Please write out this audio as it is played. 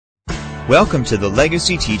Welcome to the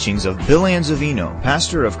legacy teachings of Bill Anzavino,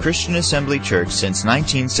 pastor of Christian Assembly Church since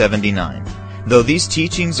 1979. Though these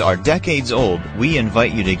teachings are decades old, we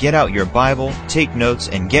invite you to get out your Bible, take notes,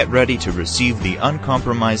 and get ready to receive the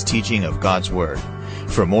uncompromised teaching of God's Word.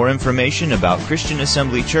 For more information about Christian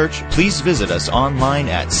Assembly Church, please visit us online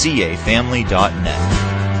at cafamily.net.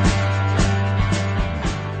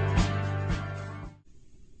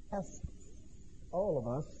 Ask all of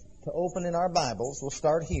us to open in our Bibles. We'll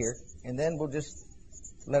start here, and then we'll just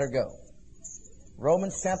let her go.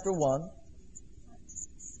 Romans chapter 1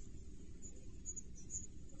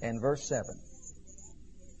 and verse 7.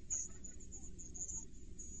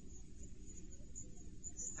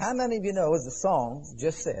 How many of you know, as the song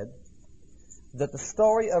just said, that the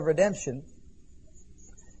story of redemption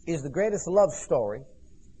is the greatest love story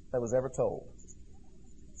that was ever told?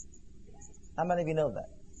 How many of you know that?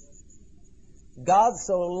 God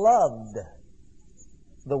so loved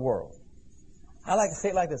the world. I like to say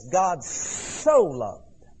it like this. God so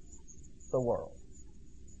loved the world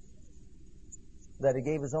that He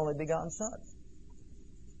gave His only begotten Son.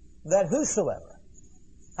 That whosoever,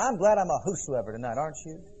 I'm glad I'm a whosoever tonight, aren't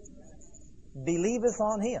you? Believeth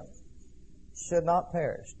on Him should not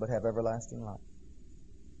perish, but have everlasting life.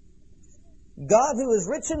 God, who is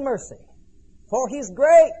rich in mercy, for His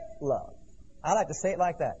great love. I like to say it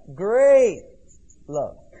like that. Great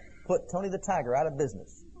love. Put Tony the Tiger out of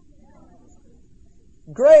business.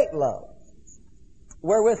 Great love,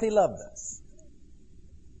 wherewith He loved us.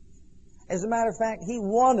 As a matter of fact, He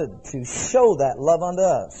wanted to show that love unto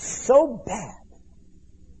us so bad,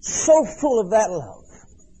 so full of that love,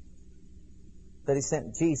 that He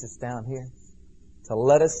sent Jesus down here to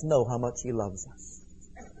let us know how much He loves us.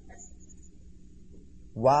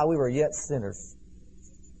 While we were yet sinners,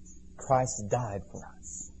 Christ died for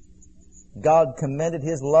us. God commended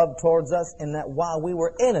His love towards us in that while we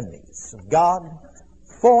were enemies of God,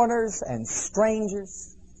 foreigners and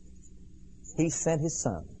strangers, He sent His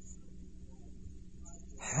Son.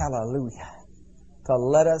 Hallelujah. To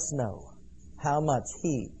let us know how much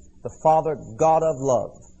He, the Father, God of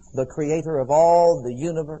love, the Creator of all the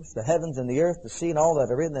universe, the heavens and the earth, the sea and all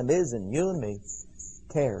that are in them is, and you and me,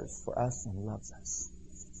 cares for us and loves us.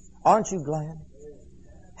 Aren't you glad?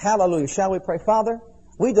 Hallelujah. Shall we pray? Father,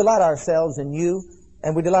 we delight ourselves in You,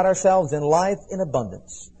 and we delight ourselves in life in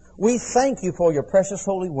abundance. We thank You for Your precious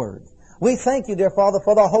holy word. We thank You, dear Father,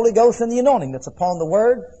 for the Holy Ghost and the anointing that's upon the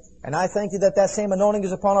word. And I thank You that that same anointing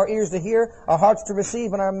is upon our ears to hear, our hearts to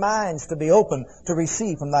receive, and our minds to be open to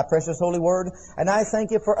receive from Thy precious holy word. And I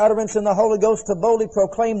thank You for utterance in the Holy Ghost to boldly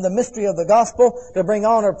proclaim the mystery of the gospel, to bring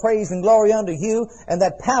honor, praise, and glory unto You, and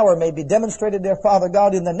that power may be demonstrated, dear Father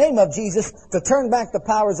God, in the name of Jesus, to turn back the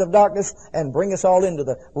powers of darkness and bring us all into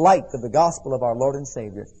the light of the gospel of our Lord and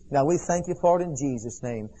Savior. Now we thank You for it in Jesus'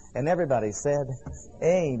 name. And everybody said,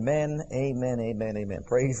 Amen, amen, amen, amen.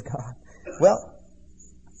 Praise God. Well,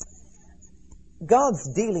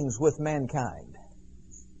 God's dealings with mankind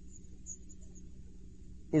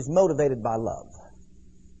is motivated by love.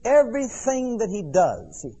 Everything that He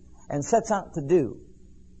does and sets out to do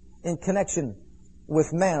in connection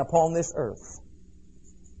with man upon this earth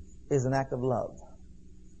is an act of love.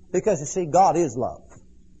 Because you see, God is love.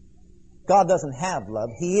 God doesn't have love.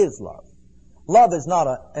 He is love. Love is not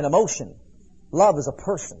an emotion. Love is a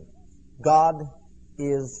person. God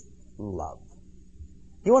is love.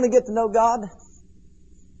 You want to get to know God?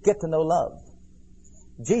 Get to know love.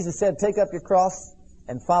 Jesus said, take up your cross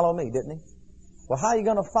and follow Me, didn't He? Well, how are you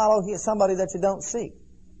going to follow somebody that you don't see?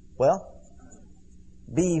 Well,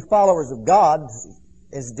 be ye followers of God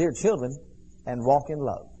as dear children and walk in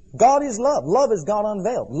love. God is love. Love is God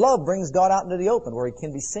unveiled. Love brings God out into the open where He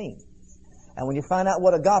can be seen. And when you find out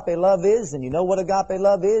what agape love is, and you know what agape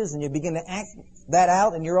love is, and you begin to act that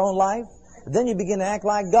out in your own life, then you begin to act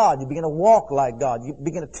like God. You begin to walk like God. You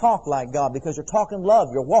begin to talk like God because you're talking love.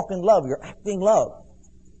 You're walking love. You're acting love.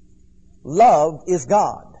 Love is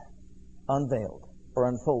God unveiled or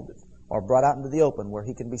unfolded or brought out into the open where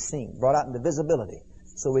He can be seen, brought out into visibility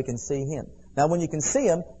so we can see Him. Now, when you can see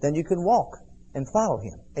Him, then you can walk and follow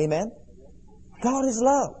Him. Amen? God is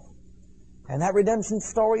love. And that redemption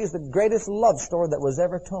story is the greatest love story that was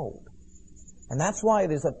ever told. And that's why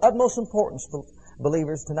it is of utmost importance,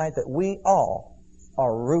 believers, tonight, that we all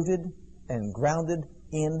are rooted and grounded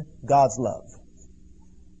in God's love.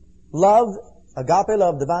 Love, agape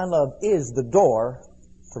love, divine love, is the door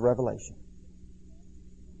to revelation.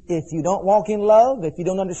 If you don't walk in love, if you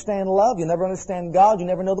don't understand love, you never understand God, you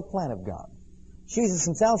never know the plan of God. Jesus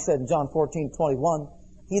Himself said in John 14:21,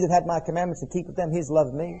 He that hath My commandments and keepeth them, he is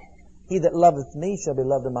loved Me. He that loveth Me shall be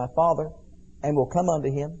loved of My Father, and will come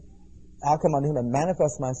unto Him. I'll come unto him and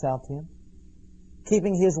manifest myself to him.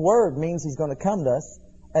 Keeping his word means he's going to come to us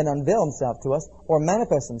and unveil himself to us, or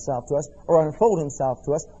manifest himself to us, or unfold himself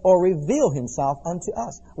to us, or reveal himself unto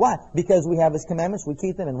us. Why? Because we have his commandments, we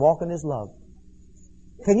keep them, and walk in his love.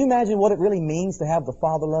 Can you imagine what it really means to have the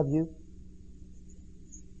Father love you?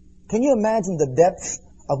 Can you imagine the depths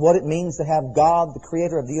of what it means to have God, the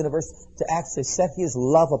creator of the universe, to actually set his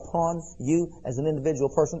love upon you as an individual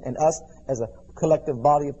person and us as a collective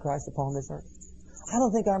body of Christ upon this earth? I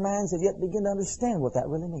don't think our minds have yet begun to understand what that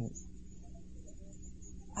really means.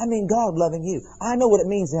 I mean, God loving you. I know what it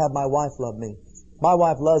means to have my wife love me. My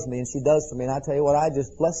wife loves me, and she does for me. And I tell you what, I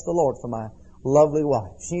just bless the Lord for my lovely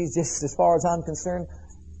wife. She's just, as far as I'm concerned,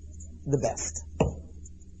 the best.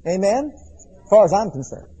 Amen? As far as I'm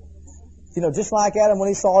concerned. You know, just like Adam when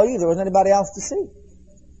he saw Eve, there wasn't anybody else to see.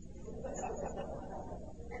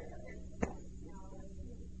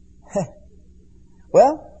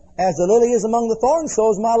 Well, as the lily is among the thorns, so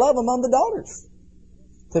is my love among the daughters.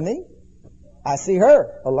 To me, I see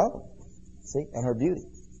her alone. See, and her beauty.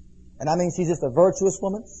 And I mean, she's just a virtuous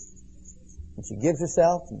woman. And she gives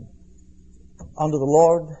herself unto the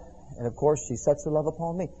Lord. And of course, she sets her love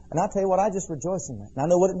upon me. And I tell you what, I just rejoice in that. And I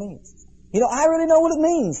know what it means. You know, I really know what it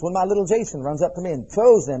means when my little Jason runs up to me and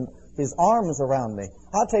throws his arms around me.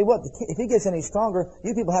 I'll tell you what, if he gets any stronger,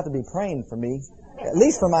 you people have to be praying for me. At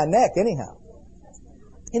least for my neck, anyhow.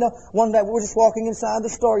 You know, one day we were just walking inside the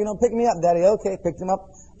store, you know, pick me up, Daddy. Okay, picked him up.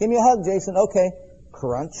 Give me a hug, Jason. Okay.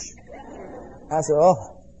 Crunch. I said,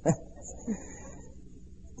 oh.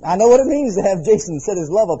 I know what it means to have Jason set his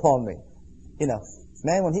love upon me. You know,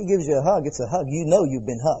 man, when he gives you a hug, it's a hug. You know you've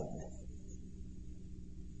been hugged.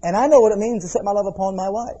 And I know what it means to set my love upon my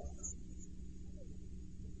wife.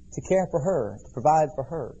 To care for her, to provide for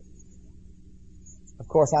her. Of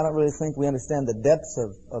course, I don't really think we understand the depths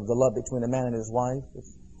of the love between a man and his wife.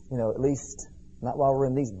 You know, at least not while we're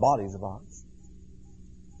in these bodies of ours.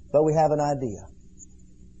 But we have an idea.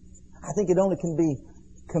 I think it only can be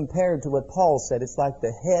compared to what Paul said. It's like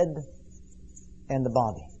the head and the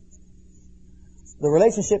body. The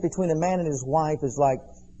relationship between a man and his wife is like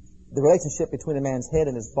the relationship between a man's head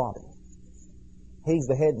and his body. He's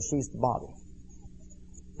the head and she's the body.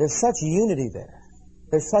 There's such unity there.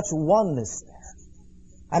 There's such oneness there.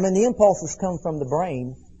 I mean, the impulses come from the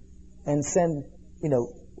brain and send, you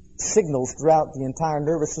know, signals throughout the entire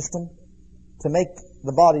nervous system to make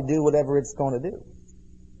the body do whatever it's going to do.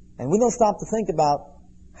 And we don't stop to think about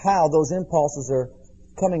how those impulses are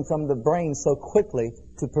coming from the brain so quickly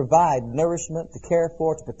to provide nourishment, to care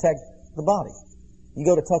for, to protect the body. You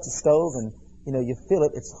go to touch a stove and, you know, you feel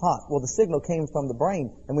it, it's hot. Well, the signal came from the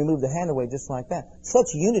brain and we move the hand away just like that.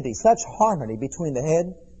 Such unity, such harmony between the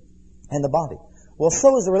head and the body. Well,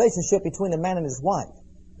 so is the relationship between a man and his wife.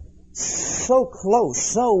 So close,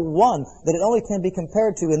 so one, that it only can be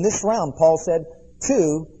compared to, in this realm, Paul said,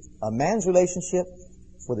 to a man's relationship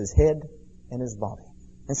with his head and his body.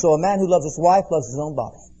 And so a man who loves his wife loves his own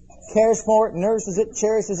body. Cares for it, nourishes it,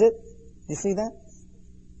 cherishes it. You see that?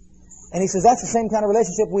 And he says that's the same kind of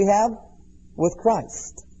relationship we have with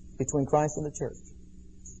Christ, between Christ and the church.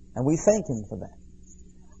 And we thank him for that.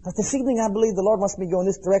 But this evening I believe the Lord wants me to go in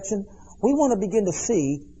this direction. We want to begin to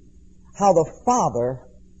see how the Father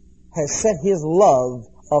has set his love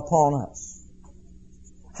upon us.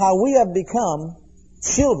 How we have become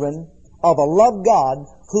children of a loved God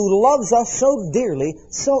who loves us so dearly,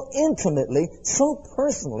 so intimately, so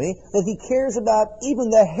personally, that he cares about even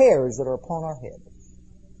the hairs that are upon our head.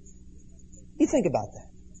 You think about that.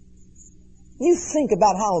 You think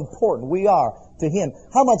about how important we are to him,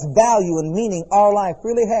 how much value and meaning our life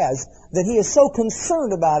really has, that he is so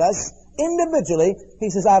concerned about us individually. He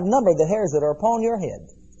says, I've numbered the hairs that are upon your head.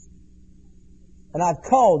 And I've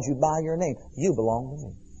called you by your name. You belong to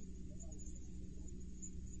me.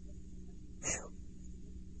 Whew.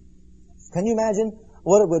 Can you imagine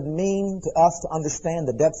what it would mean to us to understand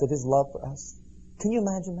the depths of his love for us? Can you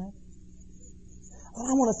imagine that? Well,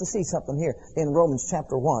 I want us to see something here in Romans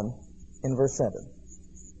chapter 1 in verse 7.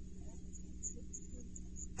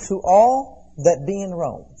 To all that be in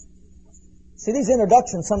Rome. See, these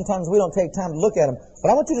introductions, sometimes we don't take time to look at them.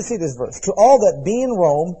 But I want you to see this verse. To all that be in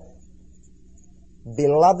Rome,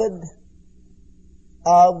 beloved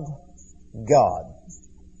of God.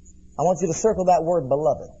 I want you to circle that word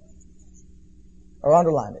beloved. Or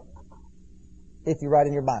underline it. If you write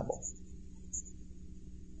in your Bible.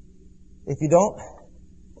 If you don't,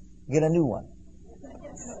 get a new one.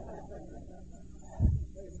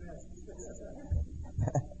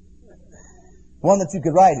 One that you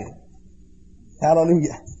could write in.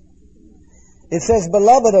 Hallelujah. It says,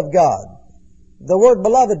 beloved of God. The word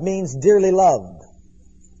beloved means dearly loved.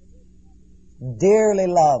 Dearly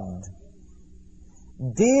loved.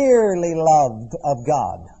 Dearly loved of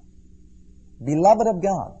God. Beloved of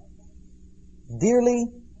God. Dearly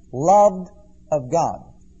loved of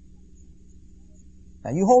God.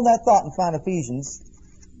 Now you hold that thought and find Ephesians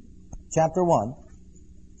chapter 1.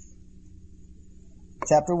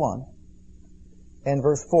 Chapter 1 and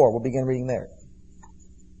verse 4. We'll begin reading there.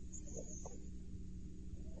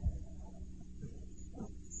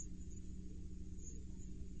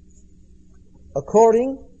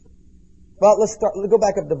 Let's go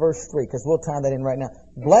back up to verse 3 because we'll tie that in right now.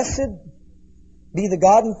 Blessed be the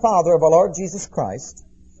God and Father of our Lord Jesus Christ,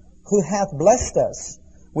 who hath blessed us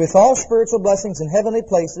with all spiritual blessings in heavenly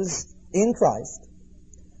places in Christ,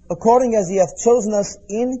 according as He hath chosen us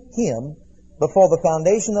in Him before the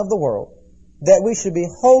foundation of the world, that we should be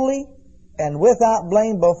holy and without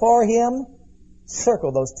blame before Him.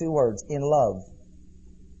 Circle those two words, in love.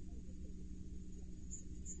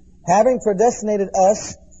 Having predestinated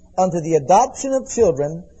us unto the adoption of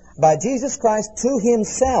children by Jesus Christ to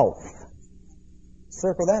Himself.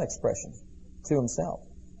 Circle that expression, to Himself.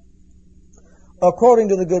 According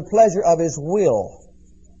to the good pleasure of His will,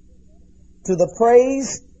 to the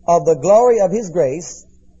praise of the glory of His grace,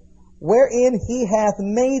 wherein He hath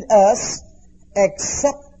made us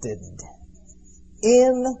accepted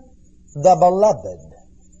in the Beloved.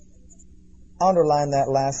 Underline that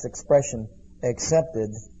last expression, accepted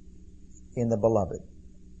in the Beloved,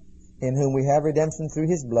 in whom we have redemption through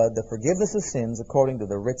His blood, the forgiveness of sins according to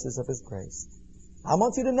the riches of His grace. I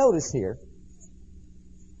want you to notice here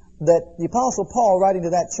that the Apostle Paul, writing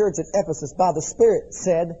to that church at Ephesus by the Spirit,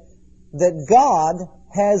 said that God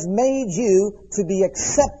has made you to be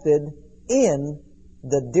accepted in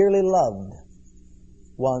the dearly loved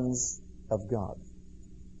ones of God.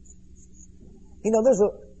 You know, there's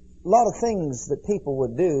a lot of things that people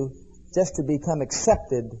would do just to become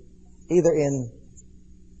accepted, either in,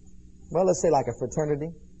 well, let's say like a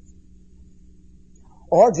fraternity,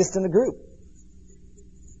 or just in a group,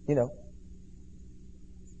 you know.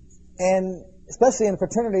 And especially in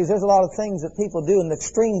fraternities, there's a lot of things that people do in the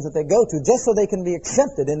extremes that they go to just so they can be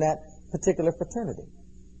accepted in that particular fraternity.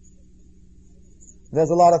 There's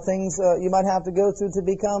a lot of things you might have to go through to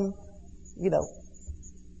become, you know,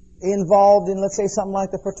 involved in, let's say, something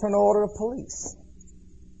like the Fraternal Order of Police.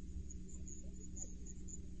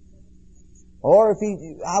 Or if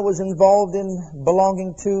I was involved in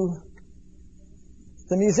belonging to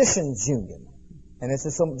the Musicians Union. And it's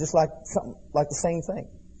just like something like the same thing.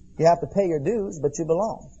 You have to pay your dues, but you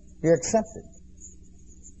belong. You're accepted.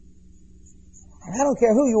 And I don't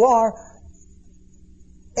care who you are,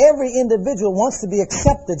 every individual wants to be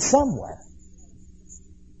accepted somewhere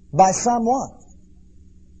by someone.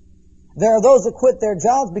 There are those that quit their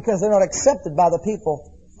jobs because they're not accepted by the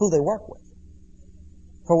people who they work with,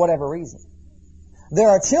 for whatever reason. There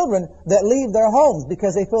are children that leave their homes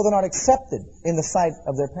because they feel they're not accepted in the sight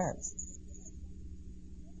of their parents.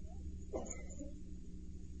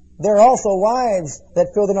 There are also wives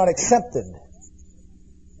that feel they're not accepted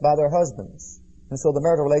by their husbands. And so the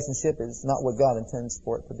marital relationship is not what God intends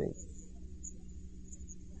for it to be.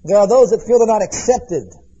 There are those that feel they're not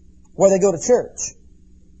accepted where they go to church.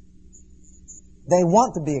 They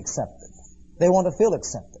want to be accepted. They want to feel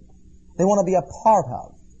accepted. They want to be a part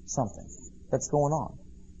of something that's going on.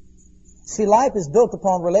 See, life is built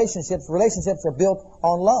upon relationships. Relationships are built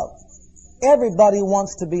on love. Everybody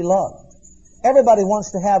wants to be loved. Everybody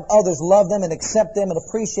wants to have others love them and accept them and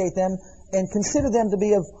appreciate them and consider them to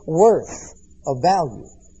be of worth, of value.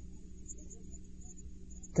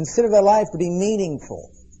 Consider their life to be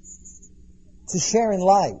meaningful, to share in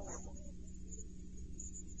life,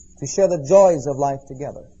 to share the joys of life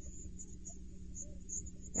together.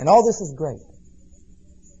 And all this is great.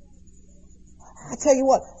 I tell you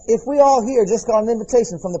what, if we all here just got an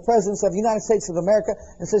invitation from the President of the United States of America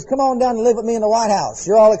and says, come on down and live with me in the White House,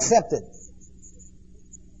 you're all accepted.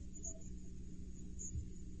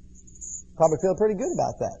 Probably feel pretty good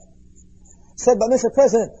about that. Said, but Mr.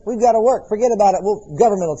 President, we've got to work. Forget about it.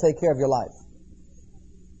 Government will take care of your life.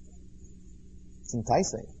 It's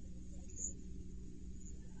enticing.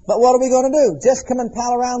 But what are we going to do? Just come and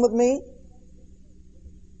pal around with me?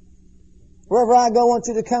 Wherever I go, I want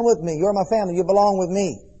you to come with me. You're my family. You belong with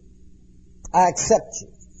me. I accept you.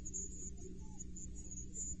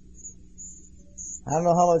 I don't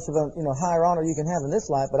know how much of a higher honor you can have in this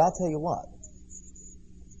life, but I'll tell you what.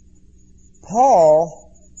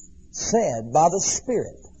 Paul said by the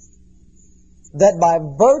Spirit that by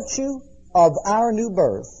virtue of our new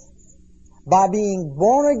birth, by being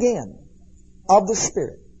born again of the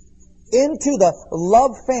Spirit into the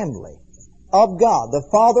love family of God. The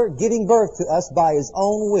Father giving birth to us by His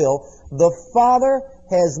own will. The Father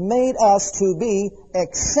has made us to be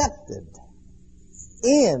accepted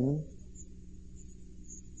in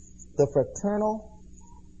the fraternal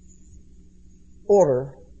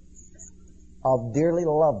order of dearly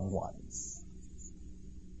loved ones.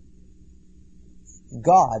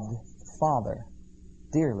 God, Father,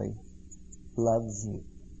 dearly loves you.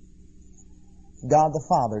 God the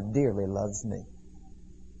Father dearly loves me.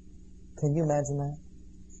 Can you imagine that?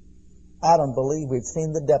 I don't believe we've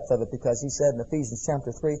seen the depth of it, because He said in Ephesians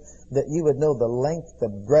chapter 3 that you would know the length, the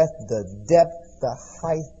breadth, the depth, the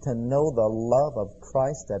height, to know the love of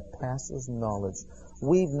Christ that passes knowledge.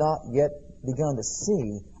 We've not yet begun to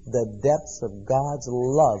see the depths of God's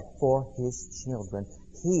love for His children.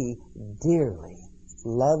 He dearly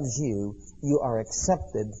loves you. You are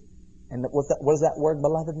accepted. And what does that word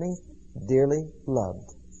beloved mean? Dearly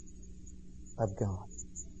loved of God.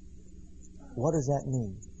 What does that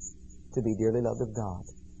mean, to be dearly loved of God?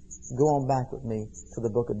 Go on back with me to the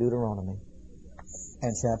book of Deuteronomy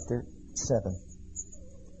and chapter 7.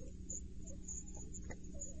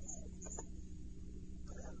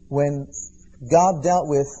 When God dealt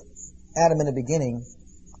with Adam in the beginning,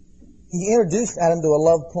 He introduced Adam to a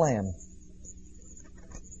love plan.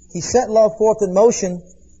 He set love forth in motion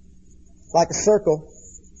like a circle,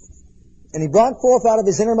 and He brought forth out of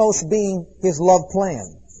his innermost being His love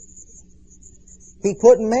plan. He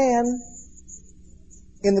put man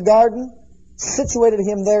in the garden, situated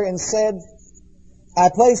him there, and said, I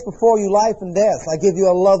place before you life and death. I give you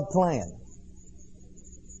a love plan.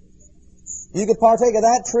 You could partake of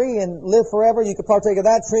that tree and live forever. You could partake of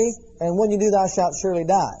that tree, and when you do, thou shalt surely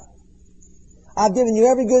die. I've given you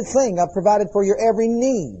every good thing. I've provided for your every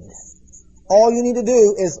need. All you need to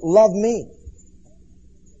do is love me.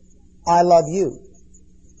 I love you.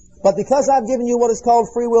 But because I've given you what is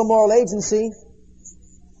called free will moral agency,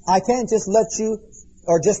 I can't just let you,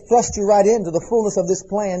 or just thrust you right into the fullness of this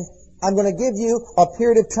plan. I'm going to give you a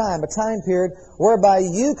period of time, a time period, whereby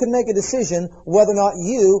you can make a decision whether or not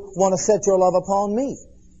you want to set your love upon me.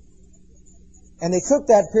 And they took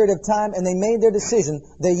that period of time and they made their decision.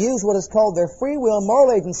 They used what is called their free will moral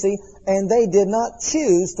agency, and they did not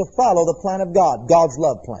choose to follow the plan of God, God's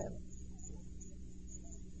love plan.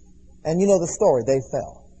 And you know the story, they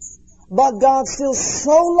fell. But God still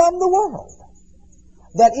so loved the world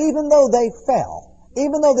that even though they fell,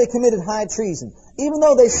 even though they committed high treason, even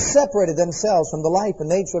though they separated themselves from the life and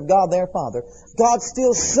nature of God their Father, God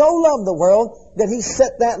still so loved the world that He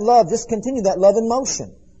set that love, just continued that love in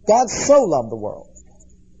motion. God so loved the world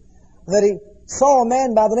that He saw a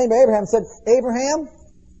man by the name of Abraham and said, Abraham?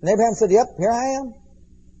 And Abraham said, yep, here I am.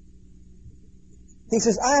 He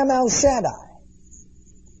says, I am El Shaddai.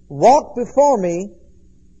 Walk before me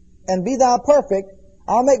and be thou perfect.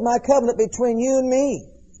 I'll make my covenant between you and me.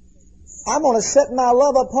 I'm going to set my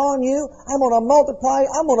love upon you. I'm going to multiply you.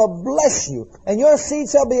 I'm going to bless you. And your seed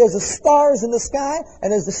shall be as the stars in the sky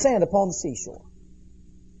and as the sand upon the seashore.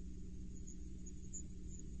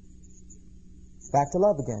 Back to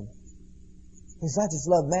love again. He says, I just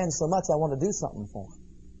love man so much I want to do something for him.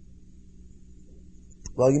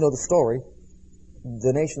 Well, you know the story.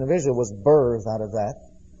 The nation of Israel was birthed out of that.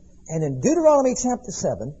 And in Deuteronomy chapter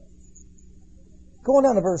 7, going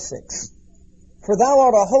down to verse 6, for thou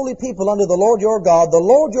art a holy people unto the Lord your God. The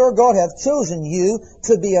Lord your God hath chosen you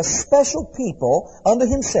to be a special people unto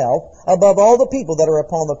Himself above all the people that are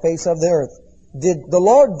upon the face of the earth. The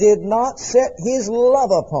Lord did not set His love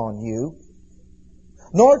upon you,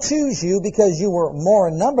 nor choose you because you were more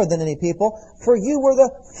in number than any people, for you were the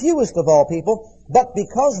fewest of all people, but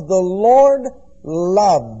because the Lord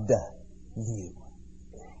loved you.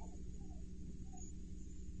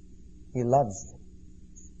 He loves you.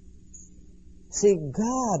 See,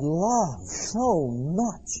 God loves so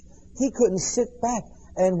much. He couldn't sit back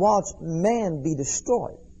and watch man be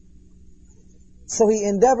destroyed. So He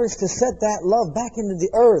endeavors to set that love back into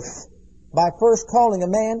the earth by first calling a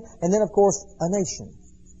man and then, of course, a nation.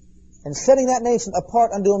 And setting that nation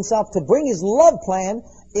apart unto Himself to bring His love plan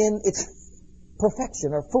in its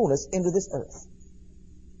perfection or fullness into this earth.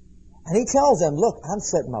 And He tells them, look, I'm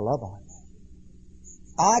setting my love on you.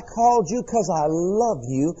 I called you because I love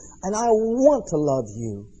you, and I want to love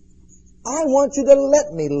you. I want you to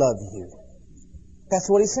let me love you. That's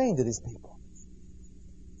what He's saying to these people.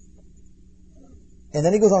 And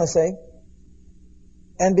then He goes on to say,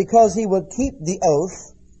 and because He would keep the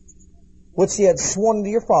oath which He had sworn to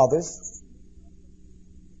your fathers,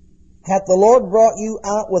 hath the Lord brought you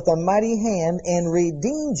out with a mighty hand and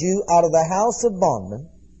redeemed you out of the house of bondmen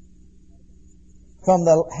from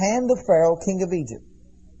the hand of Pharaoh, king of Egypt.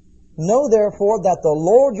 Know therefore that the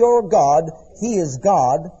Lord your God, He is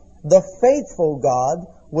God, the faithful God,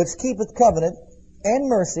 which keepeth covenant and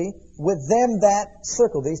mercy with them that,"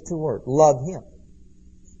 circle these two words, "love Him."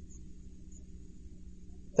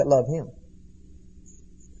 That love Him.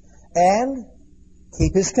 "And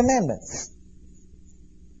keep His commandments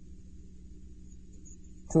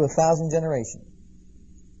to 1,000 generations."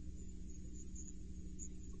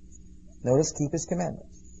 Notice, keep His commandments.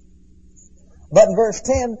 But in verse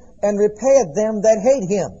 10, "and repayeth them that hate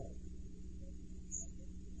Him."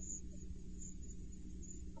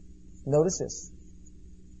 Notice this.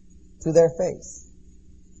 To their face.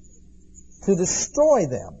 To destroy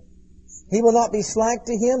them. He will not be slack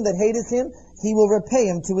to him that hateth Him. He will repay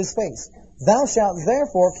him to his face. "Thou shalt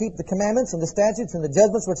therefore keep the commandments and the statutes and the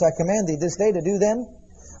judgments which I command thee this day to do them.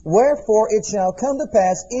 Wherefore it shall come to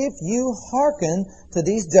pass, if you hearken to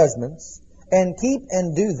these judgments, and keep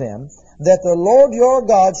and do them, that the Lord your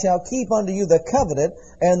God shall keep unto you the covenant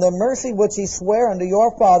and the mercy which He sware unto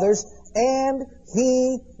your fathers, and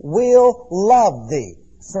He will love thee."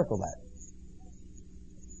 Circle that.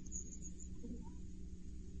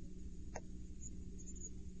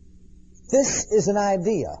 This is an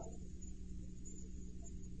idea.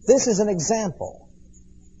 This is an example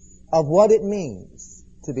of what it means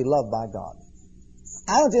to be loved by God.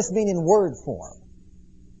 I don't just mean in word form.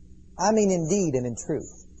 I mean in deed and in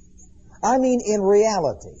truth. I mean in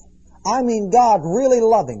reality. I mean God really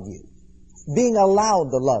loving you, being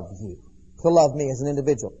allowed to love you, to love me as an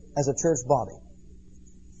individual, as a church body.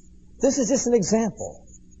 This is just an example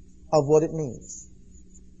of what it means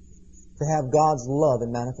to have God's love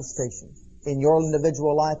in manifestation in your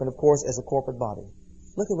individual life and, of course, as a corporate body.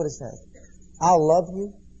 Look at what it says. "I'll love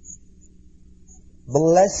you,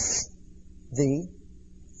 bless thee,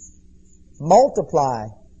 multiply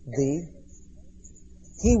thee.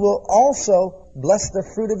 He will also bless the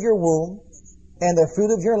fruit of your womb and the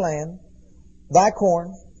fruit of your land, thy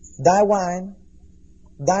corn, thy wine,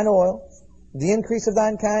 thine oil, the increase of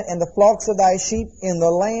thine kind, and the flocks of thy sheep in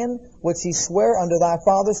the land which He sware unto thy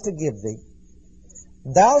fathers to give thee.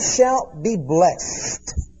 Thou shalt be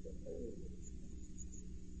blessed."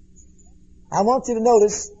 I want you to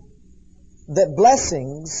notice that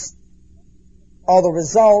blessings are the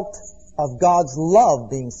result of God's love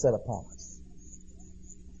being set upon us.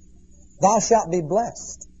 Thou shalt be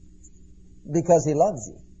blessed because He loves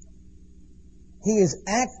you. He is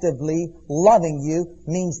actively loving you,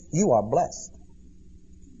 means you are blessed.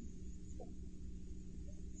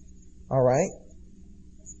 All right?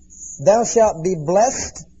 "Thou shalt be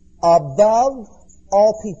blessed above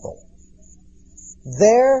all people.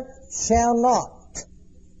 There shall not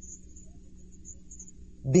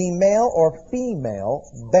be male or female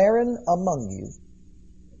barren among you,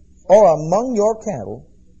 or among your cattle,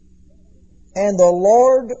 and the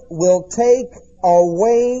Lord will take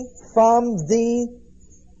away from thee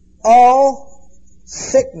all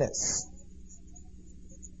sickness."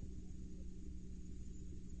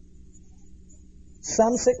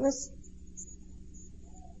 Some sickness?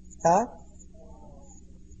 Huh?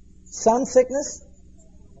 Some sickness?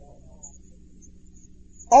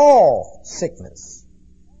 All sickness.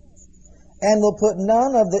 "And will put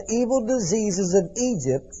none of the evil diseases of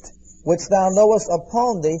Egypt, which thou knowest,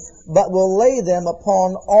 upon thee, but will lay them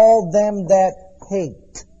upon all them that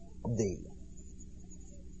hate thee."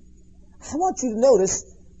 I want you to notice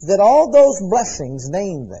that all those blessings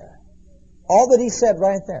named there, all that He said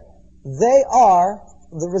right there, they are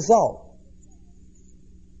the result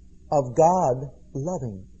of God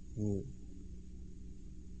loving you.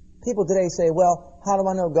 People today say, "Well, how do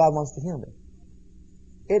I know God wants to heal me?"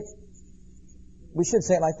 We should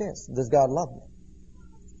say it like this: does God love me?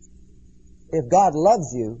 If God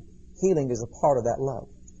loves you, healing is a part of that love.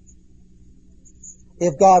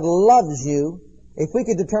 If God loves you, if we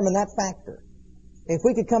could determine that factor, if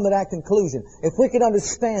we could come to that conclusion, if we could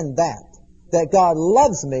understand that God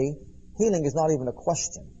loves me, healing is not even a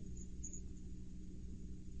question.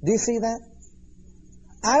 Do you see that?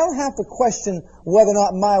 I don't have to question whether or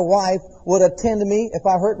not my wife would attend to me if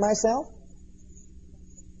I hurt myself.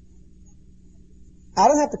 I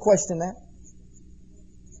don't have to question that.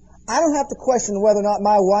 I don't have to question whether or not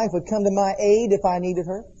my wife would come to my aid if I needed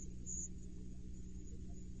her.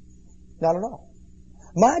 Not at all.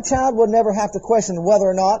 My child would never have to question whether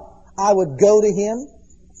or not I would go to him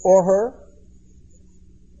or her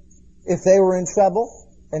if they were in trouble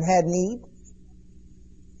and had need.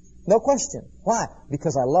 No question. Why?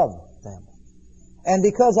 Because I love them. And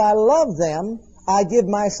because I love them, I give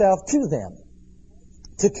myself to them,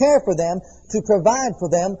 to care for them, to provide for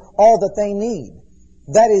them all that they need.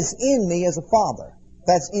 That is in me as a father.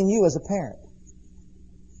 That's in you as a parent.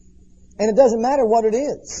 And it doesn't matter what it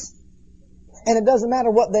is. And it doesn't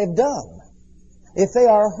matter what they've done. If they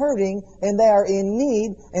are hurting and they are in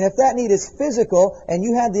need, and if that need is physical and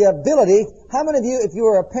you had the ability, how many of you, if you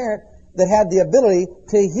were a parent that had the ability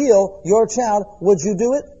to heal your child, would you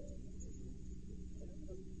do it?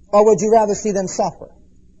 Or would you rather see them suffer?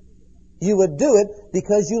 You would do it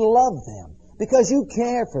because you love them, because you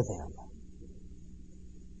care for them.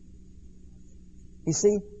 You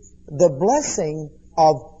see, the blessing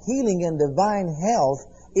of healing and divine health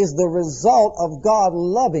is the result of God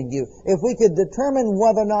loving you. If we could determine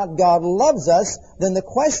whether or not God loves us, then the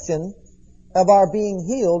question of our being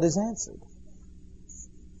healed is answered.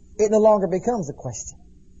 It no longer becomes a question.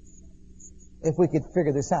 If we could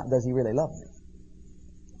figure this out, does He really love me?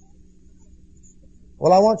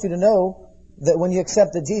 Well, I want you to know that when you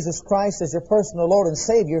accepted Jesus Christ as your personal Lord and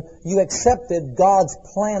Savior, you accepted God's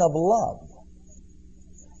plan of love.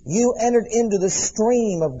 You entered into the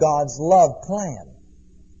stream of God's love plan.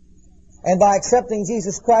 And by accepting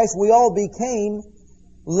Jesus Christ, we all became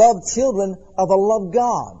loved children of a loved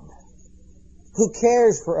God who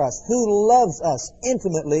cares for us, who loves us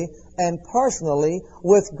intimately and personally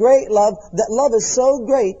with great love. That love is so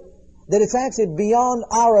great that it's actually beyond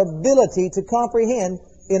our ability to comprehend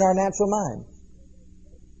in our natural mind.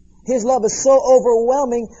 His love is so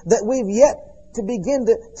overwhelming that we've yet to begin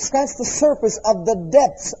to scratch the surface of the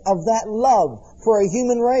depths of that love for a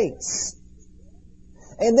human race.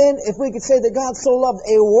 And then if we could say that God so loved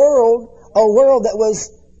a world that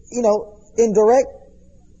was, in direct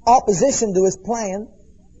opposition to His plan,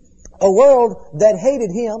 a world that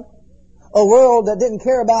hated Him, a world that didn't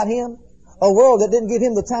care about Him, a world that didn't give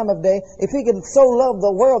Him the time of day, if He could so love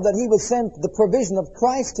the world that He would send the provision of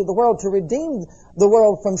Christ to the world to redeem the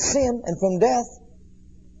world from sin and from death,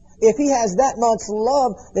 if He has that much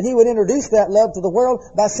love that He would introduce that love to the world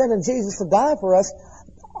by sending Jesus to die for us,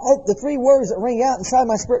 the three words that ring out inside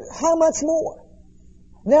my spirit, how much more?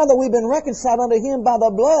 Now that we've been reconciled unto Him by the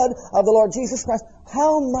blood of the Lord Jesus Christ,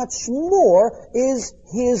 how much more is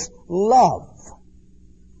His love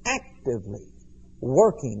actively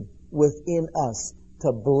working within us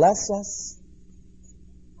to bless us?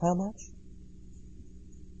 How much?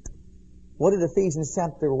 What did Ephesians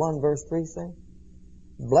chapter 1 verse 3 say?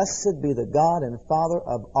 Blessed be the God and Father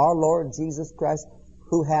of our Lord Jesus Christ,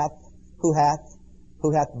 who hath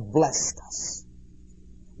blessed us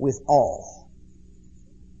with all.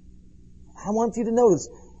 I want you to notice,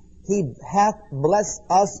 He hath blessed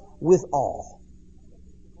us with all.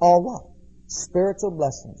 All what? Spiritual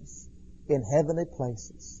blessings in heavenly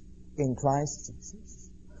places in Christ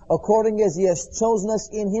Jesus. According as He has chosen us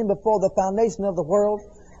in Him before the foundation of the world,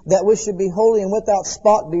 that we should be holy and without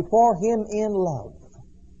spot before Him in love.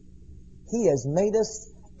 He has made us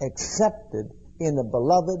accepted in the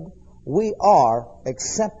Beloved. We are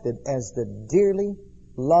accepted as the dearly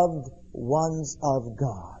loved ones of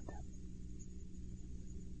God.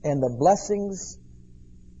 And the blessings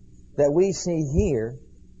that we see here,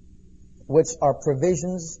 which are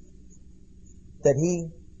provisions that He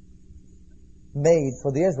made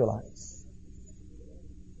for the Israelites,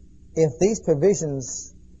 if these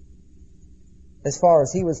provisions, as far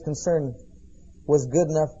as He was concerned, was good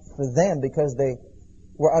enough for them because they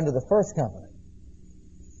were under the first covenant,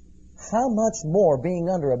 how much more, being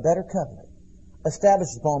under a better covenant,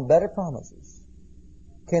 established upon better promises,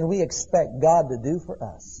 can we expect God to do for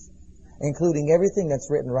us, including everything that's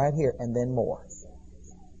written right here and then more?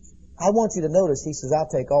 I want you to notice, He says, I'll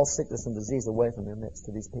take all sickness and disease away from your midst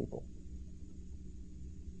to these people.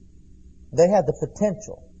 They had the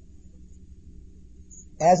potential,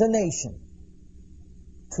 as a nation,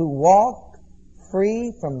 to walk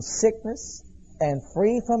free from sickness and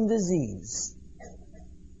free from disease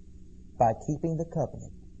by keeping the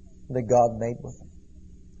covenant that God made with them.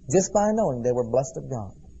 Just by knowing they were blessed of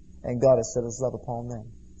God and God has set His love upon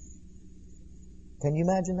them. Can you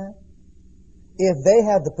imagine that? If they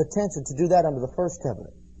had the potential to do that under the first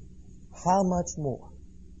covenant, how much more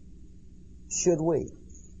should we,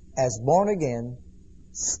 as born again,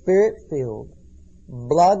 Spirit-filled,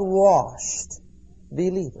 blood-washed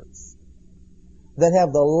believers that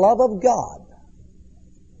have the love of God,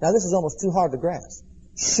 now this is almost too hard to grasp,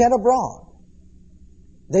 shed abroad.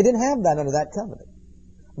 They didn't have that under that covenant.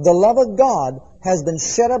 The love of God has been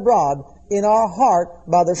shed abroad in our heart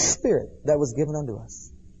by the Spirit that was given unto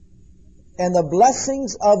us. And the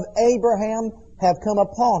blessings of Abraham have come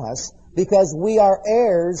upon us because we are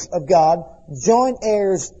heirs of God, joint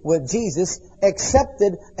heirs with Jesus,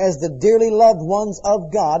 accepted as the dearly loved ones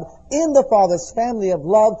of God in the Father's family of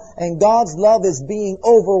love, and God's love is being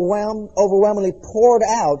overwhelmingly poured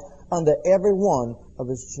out unto every one of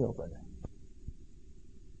His children.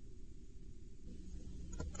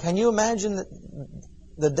 Can you imagine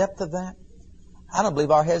the depth of that? I don't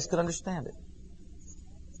believe our heads could understand it.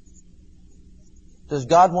 Does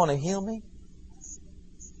God want to heal me?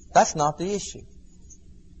 That's not the issue.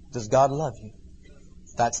 Does God love you?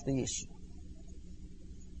 That's the issue.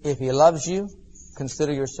 If He loves you,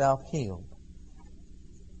 consider yourself healed.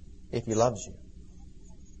 If He loves you.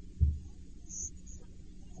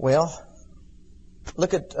 Well,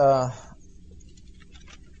 look at...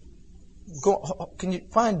 can you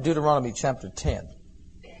find Deuteronomy chapter 10?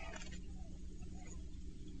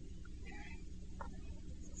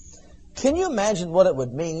 Can you imagine what it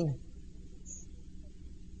would mean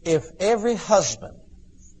if every husband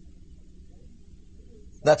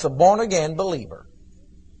that's a born-again believer,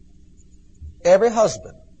 every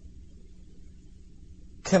husband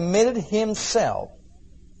committed himself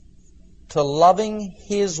to loving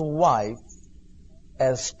his wife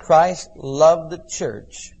as Christ loved the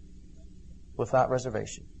church without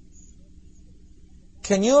reservation?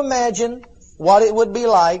 Can you imagine what it would be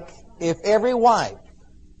like if every wife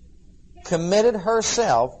committed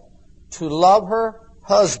herself to love her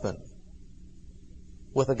husband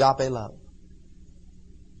with agape love?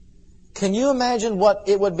 Can you imagine what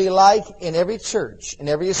it would be like in every church, in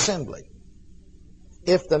every assembly,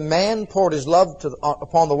 if the man poured his love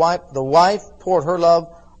upon the wife poured her love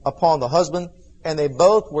upon the husband, and they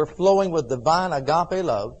both were flowing with divine agape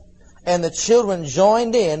love, and the children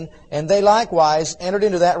joined in, and they likewise entered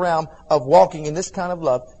into that realm of walking in this kind of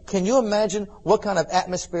love? Can you imagine what kind of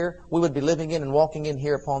atmosphere we would be living in and walking in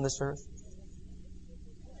here upon this earth?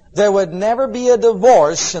 There would never be a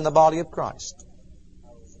divorce in the body of Christ.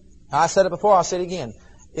 I said it before, I'll say it again.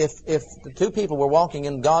 If the two people were walking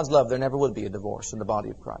in God's love, there never would be a divorce in the body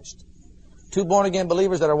of Christ. Two born-again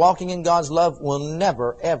believers that are walking in God's love will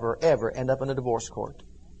never, ever, ever end up in a divorce court.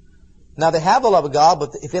 Now, they have the love of God, but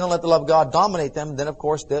if they don't let the love of God dominate them, then, of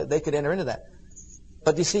course, they could enter into that.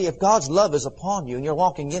 But you see, if God's love is upon you and you're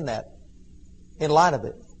walking in that, in light of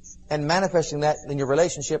it, and manifesting that in your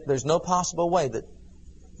relationship, there's no possible way that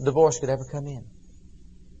divorce could ever come in.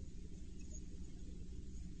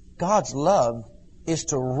 God's love is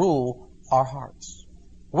to rule our hearts.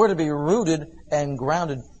 We're to be rooted and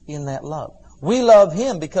grounded in that love. We love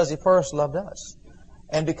Him because He first loved us.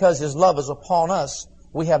 And because His love is upon us,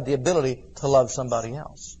 we have the ability to love somebody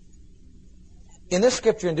else. In this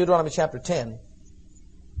scripture in Deuteronomy chapter 10,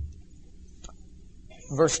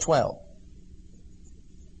 verse 12.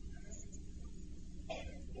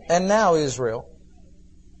 And now, Israel,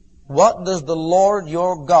 what does the Lord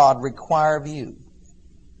your God require of you?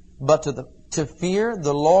 But to fear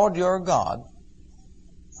the Lord your God,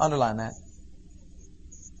 underline that,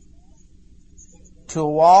 to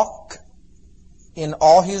walk in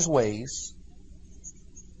all His ways,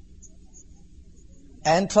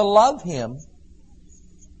 and to love Him,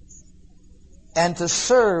 and to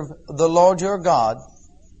serve the Lord your God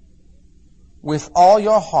with all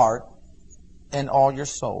your heart and all your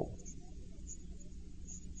soul.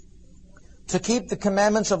 To keep the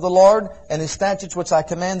commandments of the Lord and His statutes which I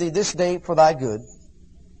command thee this day for thy good.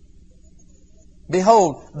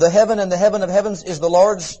 Behold, the heaven and the heaven of heavens is the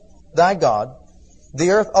Lord's thy God, the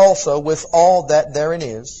earth also with all that therein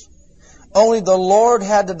is. Only the Lord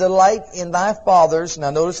had to delight in thy fathers,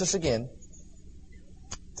 now notice this again,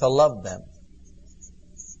 to love them.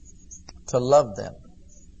 To love them.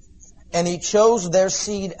 And He chose their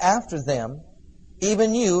seed after them,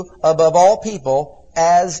 even you above all people,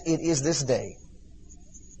 as it is this day.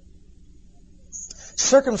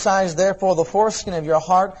 Circumcise therefore the foreskin of your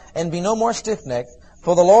heart, and be no more stiff-necked,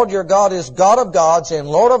 for the Lord your God is God of gods and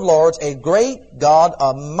Lord of lords, a great God,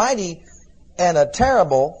 a mighty and a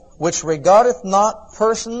terrible, which regardeth not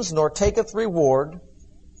persons nor taketh reward.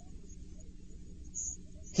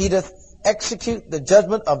 He doth execute the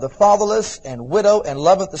judgment of the fatherless and widow, and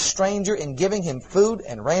loveth the stranger in giving him food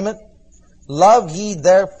and raiment. Love ye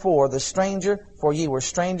therefore the stranger, for ye were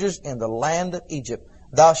strangers in the land of Egypt.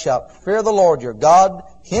 Thou shalt fear the Lord your God,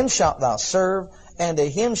 Him shalt thou serve, and to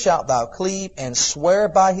Him shalt thou cleave, and swear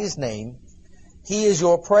by His name. He is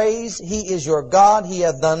your praise, He is your God, He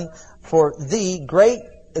hath done for thee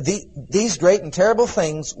these great and terrible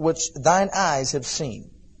things which thine eyes have seen.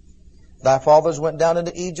 Thy fathers went down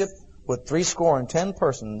into Egypt with 70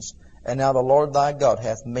 persons, and now the Lord thy God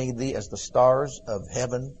hath made thee as the stars of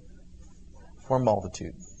heaven for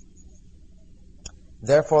multitude.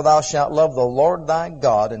 Therefore thou shalt love the Lord thy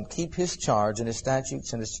God, and keep His charge, and His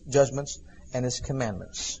statutes, and His judgments, and His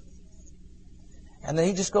commandments. And then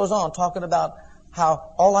he just goes on talking about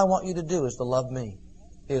how all I want you to do is to love me,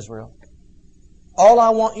 Israel. All I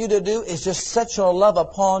want you to do is just set your love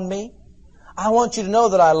upon me. I want you to know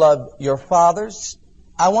that I love your fathers.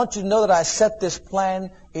 I want you to know that I set this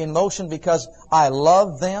plan in motion because I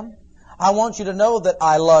love them. I want you to know that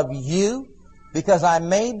I love you because I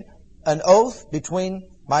made an oath between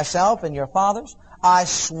myself and your fathers. I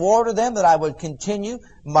swore to them that I would continue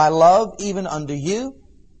my love even unto you,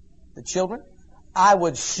 the children. I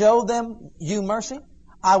would show them you mercy.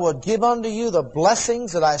 I would give unto you the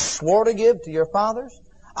blessings that I swore to give to your fathers.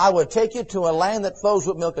 I would take you to a land that flows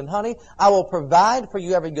with milk and honey. I will provide for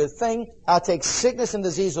you every good thing. I'll take sickness and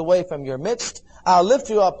disease away from your midst. I'll lift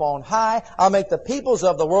you up on high. I'll make the peoples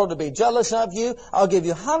of the world to be jealous of you. I'll give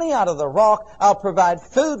you honey out of the rock. I'll provide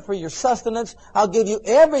food for your sustenance. I'll give you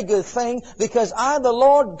every good thing because I, the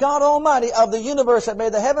Lord God Almighty of the universe that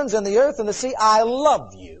made the heavens and the earth and the sea, I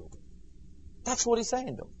love you. That's what He's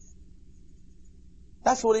saying to them.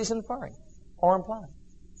 That's what He's inferring or implying.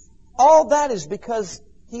 All that is because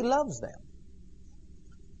He loves them.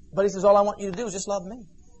 But He says, all I want you to do is just love me.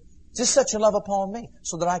 Just set your love upon me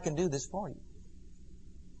so that I can do this for you.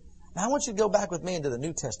 Now I want you to go back with me into the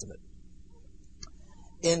New Testament.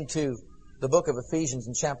 Into the book of Ephesians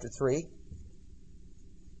in chapter 3.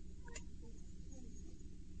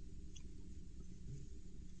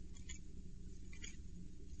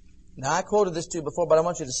 Now I quoted this to you before, but I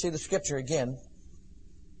want you to see the scripture again.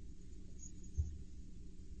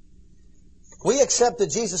 We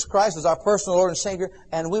accepted Jesus Christ as our personal Lord and Savior,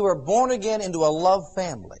 and we were born again into a love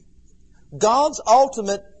family. God's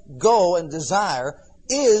ultimate goal and desire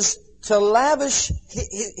is to lavish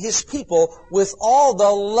His people with all the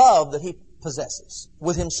love that He possesses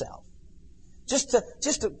with Himself. Just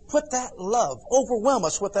to put that love, overwhelm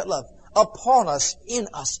us with that love, upon us, in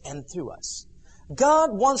us, and through us. God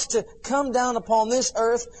wants to come down upon this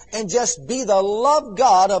earth and just be the love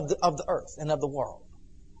God of the earth and of the world.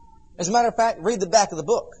 As a matter of fact, read the back of the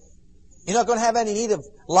book. You're not going to have any need of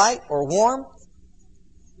light or warmth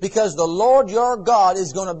because the Lord your God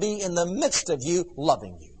is going to be in the midst of you,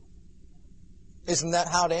 loving you. Isn't that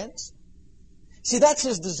how it ends? See, that's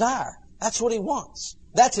His desire. That's what He wants.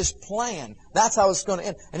 That's His plan. That's how it's going to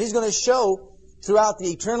end. And He's going to show throughout the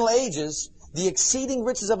eternal ages the exceeding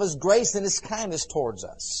riches of His grace and His kindness towards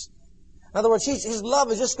us. In other words, His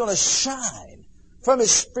love is just going to shine from His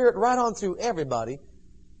Spirit right on through everybody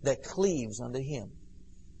that cleaves unto Him.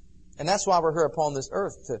 And that's why we're here upon this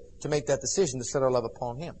earth, to make that decision to set our love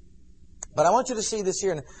upon Him. But I want you to see this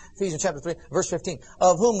here in Ephesians chapter 3, verse 15.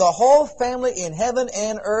 Of whom the whole family in heaven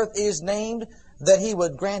and earth is named, that He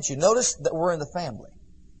would grant you. Notice that we're in the family.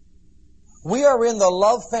 We are in the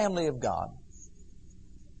love family of God.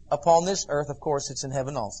 Upon this earth, of course, it's in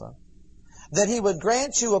heaven also. That He would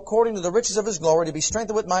grant you according to the riches of His glory to be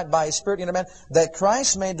strengthened with might by His Spirit in a man, that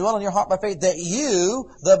Christ may dwell in your heart by faith, that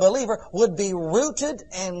you, the believer, would be rooted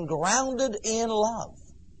and grounded in love.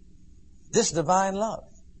 This divine love.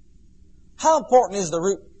 How important is the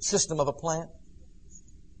root system of a plant?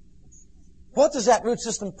 What does that root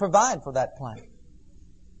system provide for that plant?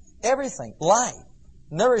 Everything. Life,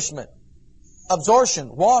 nourishment,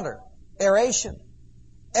 absorption, water, aeration.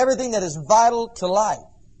 Everything that is vital to life.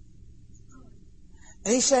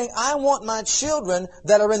 And He's saying, I want my children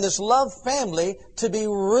that are in this love family to be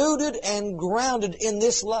rooted and grounded in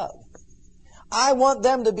this love. I want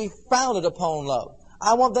them to be founded upon love.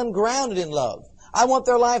 I want them grounded in love. I want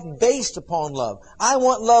their life based upon love. I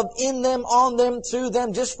want love in them, on them, through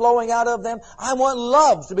them, just flowing out of them. I want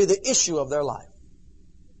love to be the issue of their life.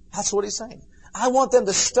 That's what He's saying. I want them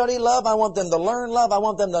to study love. I want them to learn love. I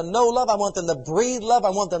want them to know love. I want them to breathe love. I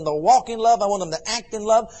want them to walk in love. I want them to act in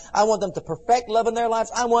love. I want them to perfect love in their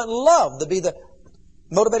lives. I want love to be the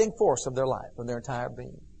motivating force of their life, of their entire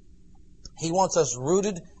being. He wants us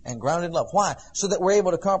rooted and grounded in love. Why? So that we're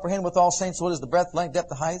able to comprehend with all saints what is the breadth, length, depth,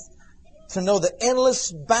 and height. To know the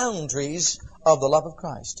endless boundaries of the love of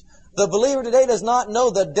Christ. The believer today does not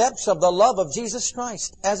know the depths of the love of Jesus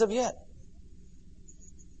Christ as of yet.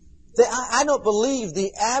 I don't believe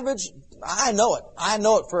the average, I know it. I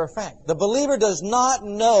know it for a fact. The believer does not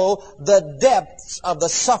know the depths of the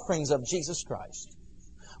sufferings of Jesus Christ.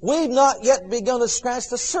 We've not yet begun to scratch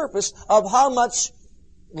the surface of how much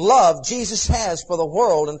love Jesus has for the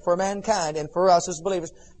world and for mankind and for us as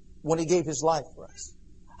believers when He gave His life for us.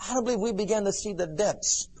 I don't believe we began to see the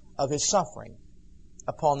depths of His suffering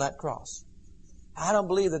upon that cross. I don't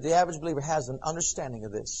believe that the average believer has an understanding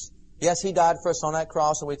of this. Yes, He died for us on that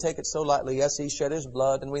cross and we take it so lightly. Yes, He shed His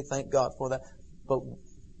blood and we thank God for that. But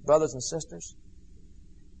brothers and sisters,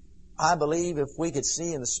 I believe if we could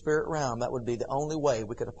see in the spirit realm, that would be the only way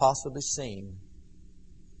we could have possibly seen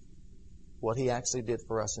what He actually did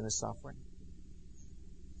for us in His suffering.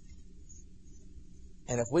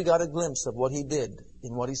 And if we got a glimpse of what He did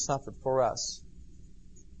in what He suffered for us,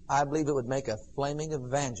 I believe it would make a flaming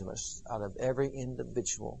evangelist out of every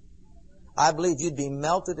individual. I believe you'd be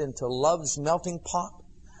melted into love's melting pot.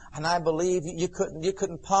 And I believe you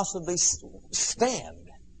couldn't possibly stand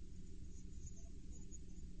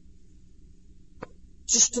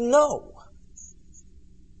just to know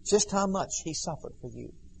just how much He suffered for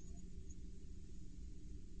you.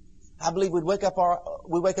 I believe we wake up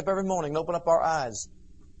every morning and open up our eyes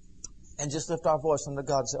and just lift our voice unto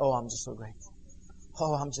God and say, oh, I'm just so grateful.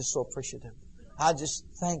 Oh, I'm just so appreciative. I just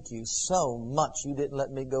thank you so much. You didn't let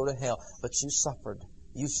me go to hell, but you suffered.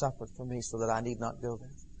 You suffered for me so that I need not go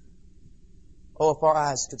there. Oh, if our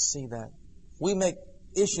eyes could see that. We make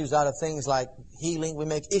issues out of things like healing. We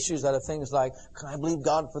make issues out of things like, can I believe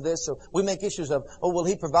God for this? So we make issues of, oh, will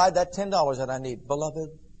He provide that $10 that I need? Beloved,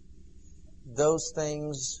 those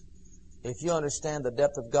things, if you understand the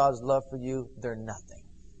depth of God's love for you, they're nothing.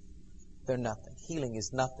 They're nothing. Healing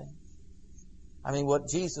is nothing. I mean, what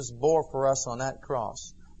Jesus bore for us on that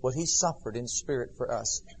cross, what He suffered in spirit for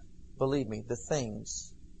us, believe me, the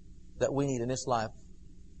things that we need in this life,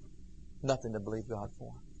 nothing to believe God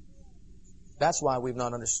for. That's why we've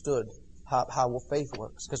not understood how faith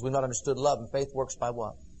works, because we've not understood love, and faith works by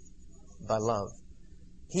what? By love.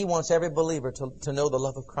 He wants every believer to know the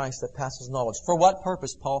love of Christ that passes knowledge. For what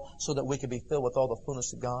purpose, Paul? So that we can be filled with all the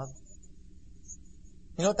fullness of God.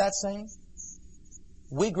 You know what that's saying?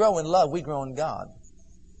 We grow in love, we grow in God.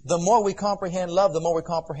 The more we comprehend love, the more we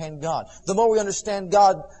comprehend God. The more we understand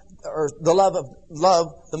God, or the love of love,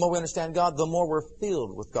 the more we understand God, the more we're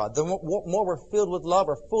filled with God. The more we're filled with love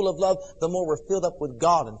or full of love, the more we're filled up with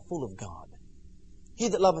God and full of God. He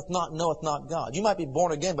that loveth not knoweth not God. You might be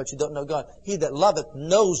born again, but you don't know God. He that loveth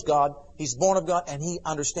knows God. He's born of God, and he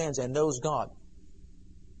understands and knows God.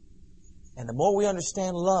 And the more we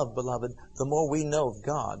understand love, beloved, the more we know of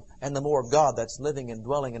God, and the more of God that's living and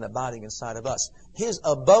dwelling and abiding inside of us. His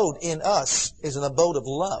abode in us is an abode of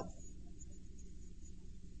love.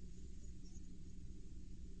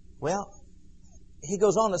 Well, he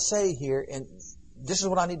goes on to say here, and this is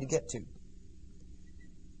what I need to get to.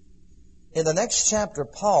 In the next chapter,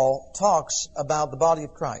 Paul talks about the body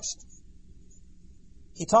of Christ.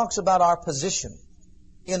 He talks about our position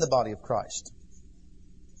in the body of Christ.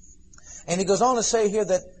 And he goes on to say here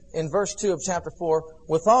that in verse 2 of chapter 4,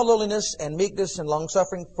 with all lowliness and meekness and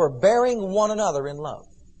longsuffering, forbearing one another in love.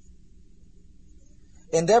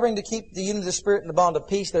 Endeavoring to keep the unity of the Spirit in the bond of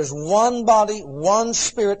peace. There's one body, one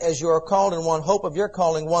Spirit as you are called, and one hope of your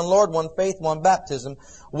calling, one Lord, one faith, one baptism,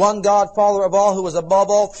 one God, Father of all, who is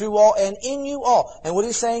above all, through all, and in you all. And what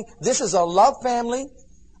he's saying, this is a love family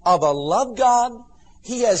of a love God.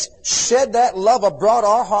 He has shed that love abroad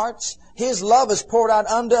our hearts. His love is poured out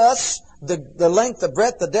unto us. The length, the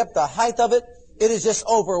breadth, the depth, the height of it. It is just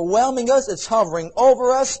overwhelming us. It's hovering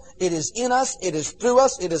over us. It is in us. It is through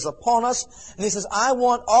us. It is upon us. And he says, I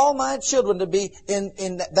want all my children to be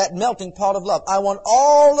in that melting pot of love. I want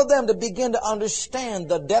all of them to begin to understand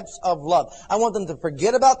the depths of love. I want them to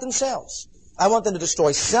forget about themselves. I want them to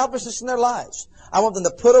destroy selfishness in their lives. I want them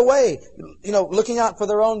to put away, looking out for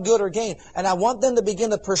their own good or gain. And I want them to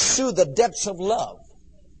begin to pursue the depths of love.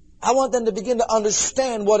 I want them to begin to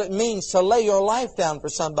understand what it means to lay your life down for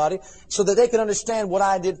somebody so that they can understand what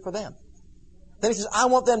I did for them. Then he says, I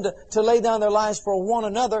want them to lay down their lives for one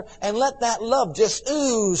another and let that love just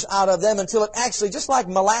ooze out of them until it actually, just like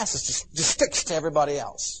molasses, just sticks to everybody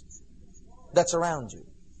else that's around you.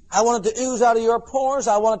 I want it to ooze out of your pores.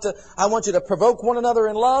 I want you to provoke one another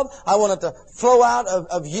in love. I want it to flow out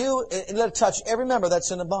of you and let it touch every member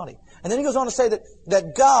that's in the body. And then he goes on to say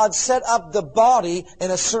that God set up the body in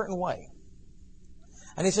a certain way.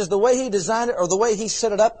 And he says the way He designed it, or the way He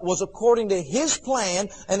set it up, was according to His plan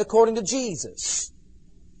and according to Jesus.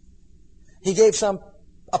 He gave some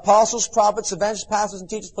apostles, prophets, evangelists, pastors, and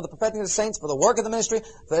teachers for the perfecting of the saints, for the work of the ministry,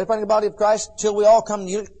 for the edifying of the body of Christ, till we all come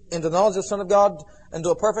into the knowledge of the Son of God, and to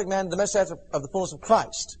a perfect man, the measure of the fullness of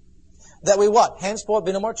Christ. That we what? Henceforth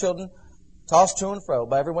be no more children, tossed to and fro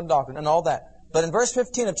by every one doctrine, and all that. But in verse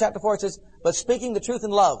 15 of chapter 4 it says, but speaking the truth in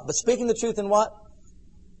love. But speaking the truth in what?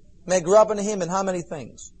 May grow up into Him in how many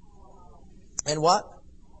things? And what?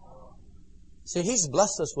 See, He's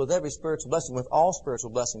blessed us with every spiritual blessing, with all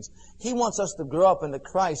spiritual blessings. He wants us to grow up into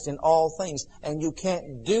Christ in all things. And you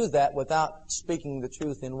can't do that without speaking the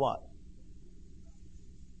truth in what?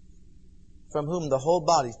 From whom the whole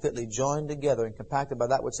body fitly joined together and compacted by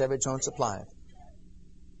that which every joint supplieth.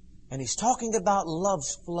 And he's talking about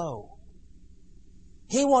love's flow.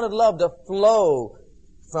 He wanted love to flow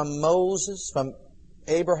from Moses, from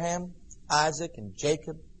Abraham, Isaac, and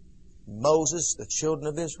Jacob, Moses, the children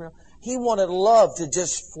of Israel. He wanted love to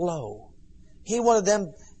just flow. He wanted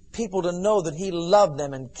them people to know that He loved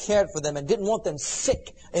them and cared for them and didn't want them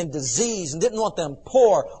sick and diseased and didn't want them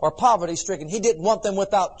poor or poverty-stricken. He didn't want them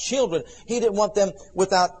without children. He didn't want them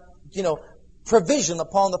without, provision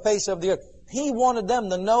upon the face of the earth. He wanted them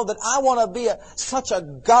to know that I want to be such a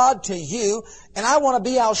God to you, and I want to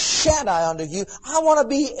be El Shaddai unto you. I want to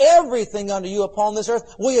be everything unto you upon this earth.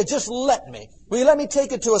 Will you just let me? Will you let me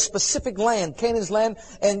take you to a specific land, Canaan's land,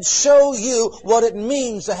 and show you what it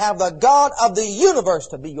means to have the God of the universe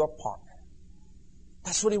to be your partner?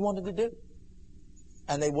 That's what He wanted to do.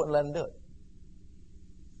 And they wouldn't let Him do it.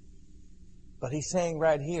 But He's saying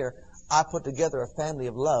right here, I put together a family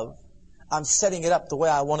of love. I'm setting it up the way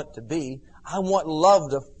I want it to be. I want love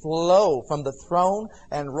to flow from the throne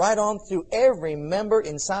and right on through every member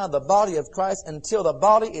inside the body of Christ until the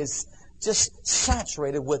body is just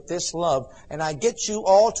saturated with this love. And I get you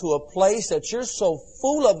all to a place that you're so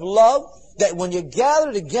full of love that when you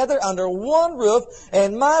gather together under one roof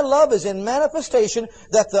and my love is in manifestation,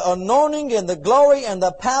 that the anointing and the glory and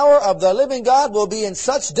the power of the living God will be in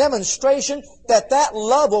such demonstration that that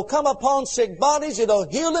love will come upon sick bodies. It'll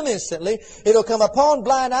heal them instantly. It'll come upon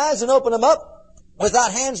blind eyes and open them up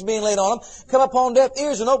without hands being laid on them. Come upon deaf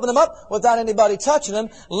ears and open them up without anybody touching them.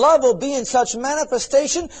 Love will be in such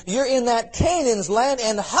manifestation. You're in that Canaan's land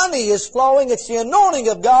and honey is flowing. It's the anointing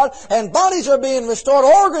of God and bodies are being restored.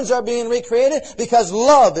 Organs are being recreated because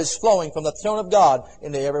love is flowing from the throne of God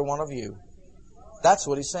into every one of you. That's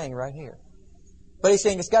what He's saying right here. But He's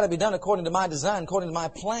saying it's got to be done according to my design, according to my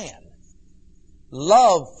plan.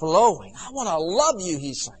 Love flowing. I want to love you,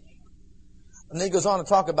 He's saying. And then He goes on to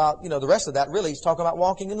talk about, the rest of that. Really, He's talking about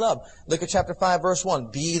walking in love. Look at chapter 5, verse 1.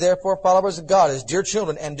 Be therefore followers of God as dear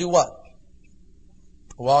children and do what?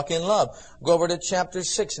 Walk in love. Go over to chapter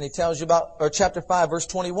 6 and He tells you about, or chapter 5, verse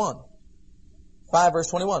 21. 5, verse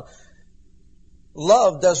 21.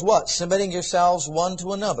 Love does what? Submitting yourselves one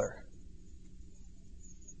to another.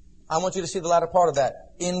 I want you to see the latter part of that.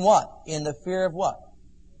 In what? In the fear of what?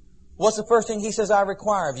 What's the first thing He says I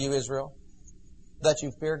require of you, Israel? That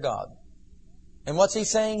you fear God. And what's He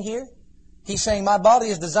saying here? He's saying my body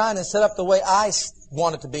is designed and set up the way I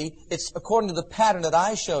want it to be. It's according to the pattern that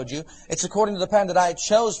I showed you. It's according to the pattern that I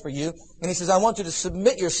chose for you. And He says, I want you to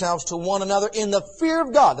submit yourselves to one another in the fear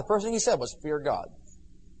of God. The first thing He said was fear God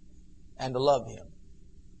and to love Him.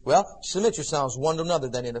 Well, submit yourselves one to another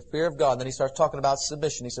then in the fear of God. Then He starts talking about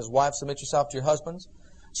submission. He says, wives, submit yourself to your husbands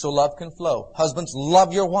so love can flow. Husbands,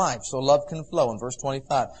 love your wives so love can flow in verse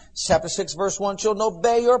 25. Chapter 6, verse 1, children,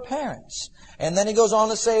 obey your parents. And then He goes on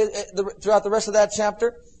to say throughout the rest of that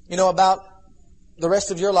chapter, about the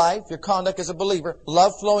rest of your life, your conduct as a believer,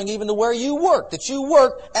 love flowing even to where you work, that you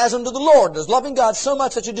work as unto the Lord. Does loving God so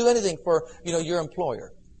much that you do anything for, your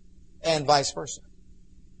employer and vice versa.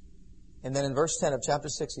 And then in verse 10 of chapter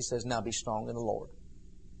 6, He says, now be strong in the Lord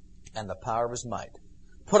and the power of His might.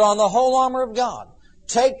 Put on the whole armor of God.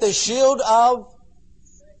 Take the shield of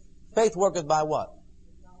faith. Worketh by what?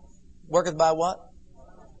 Worketh by what?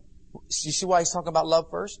 You see why He's talking about love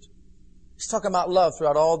first? He's talking about love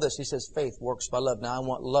throughout all this. He says faith works by love. Now I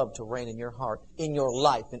want love to reign in your heart, in your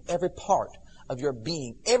life, in every part of your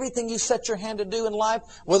being. Everything you set your hand to do in life,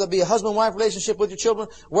 whether it be a husband-wife relationship with your children,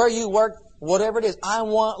 where you work, whatever it is, I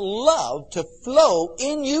want love to flow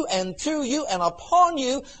in you and through you and upon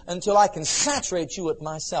you until I can saturate you with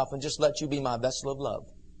myself and just let you be my vessel of love.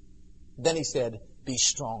 Then He said, be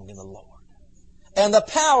strong in the Lord and the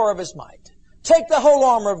power of His might. Take the whole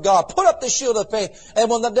armor of God. Put up the shield of faith.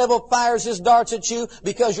 And when the devil fires his darts at you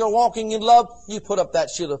because you're walking in love, you put up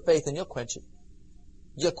that shield of faith and you'll quench it.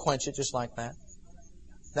 You'll quench it just like that.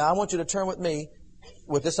 Now I want you to turn with me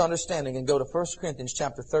with this understanding and go to 1 Corinthians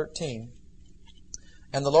chapter 13.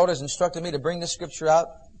 And the Lord has instructed me to bring this scripture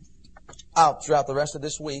out throughout the rest of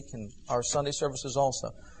this week and our Sunday services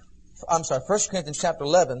also. 1 Corinthians chapter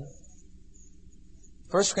 11.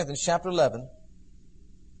 1 Corinthians chapter 11.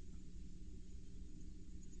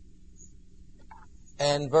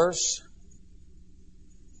 And verse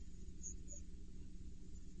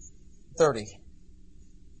 30.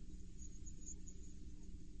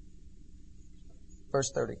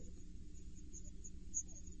 Verse 30.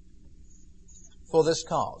 For this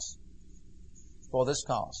cause. For this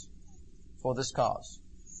cause. For this cause.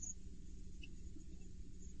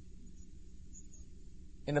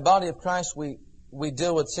 In the body of Christ, we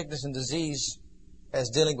deal with sickness and disease as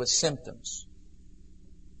dealing with symptoms.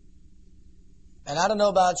 And I don't know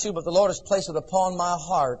about you, but the Lord has placed it upon my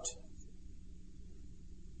heart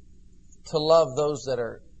to love those that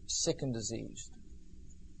are sick and diseased.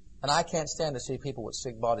 And I can't stand to see people with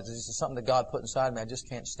sick bodies. This is something that God put inside me. I just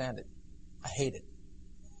can't stand it. I hate it.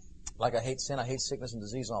 Like I hate sin, I hate sickness and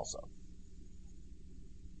disease also.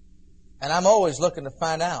 And I'm always looking to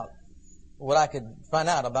find out what I could find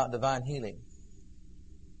out about divine healing.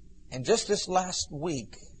 And just this last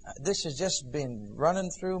week, this has just been running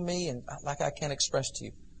through me, and like I can't express to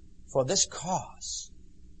you. For this cause.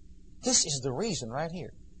 This is the reason right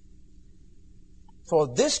here. For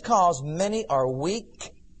this cause many are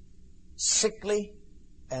weak, sickly,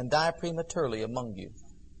 and die prematurely among you.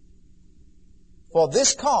 For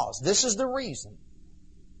this cause, this is the reason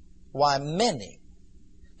why many.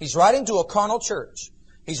 He's writing to a carnal church.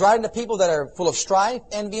 He's writing to people that are full of strife,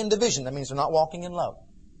 envy, and division. That means they're not walking in love.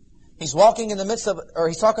 He's walking in the midst of, or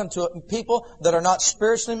he's talking to people that are not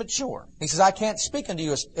spiritually mature. He says, I can't speak unto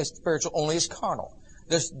you as spiritual, only as carnal.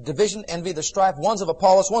 There's division, envy, there's strife. One's of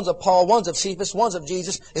Apollos, one's of Paul, one's of Cephas, one's of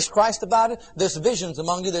Jesus. Is Christ divided? There's divisions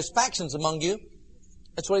among you. There's factions among you.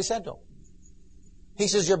 That's what he said to them. He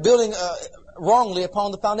says, you're building wrongly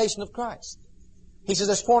upon the foundation of Christ. He says,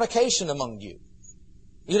 there's fornication among you.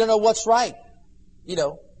 You don't know what's right,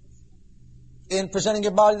 in presenting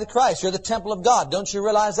your body to Christ. You're the temple of God. Don't you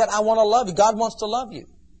realize that? I want to love you. God wants to love you.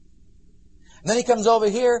 And then he comes over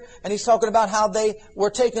here and he's talking about how they were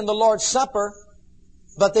taking the Lord's Supper,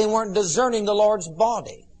 but they weren't discerning the Lord's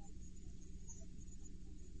body.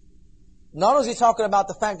 Not only is he talking about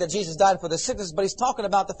the fact that Jesus died for the sickness, but he's talking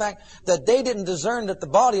about the fact that they didn't discern that the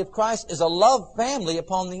body of Christ is a love family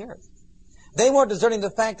upon the earth. They weren't discerning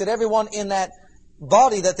the fact that everyone in that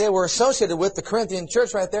body that they were associated with, the Corinthian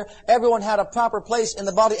church right there, everyone had a proper place in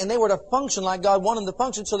the body, and they were to function like God wanted them to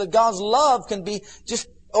function, so that God's love can be just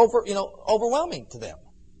overwhelming to them.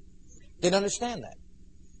 They didn't understand that.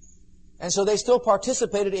 And so they still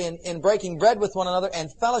participated in breaking bread with one another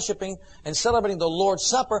and fellowshipping and celebrating the Lord's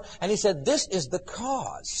Supper. And he said, this is the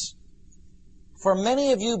cause for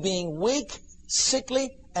many of you being weak,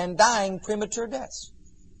 sickly, and dying premature deaths.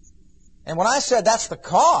 And when I said that's the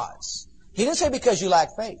cause, he didn't say because you lack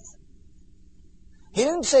faith. He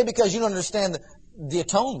didn't say because you don't understand the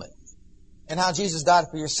atonement and how Jesus died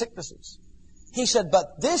for your sicknesses. He said,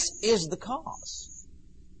 but this is the cause.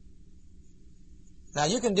 Now,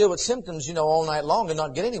 you can deal with symptoms, all night long and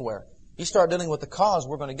not get anywhere. You start dealing with the cause,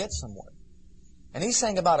 we're going to get somewhere. And he's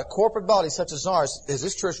saying about a corporate body such as ours is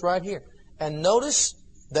this church right here. And notice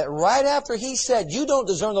that right after he said, you don't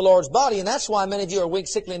discern the Lord's body, and that's why many of you are weak,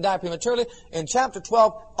 sickly, and die prematurely, in chapter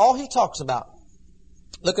 12, all he talks about.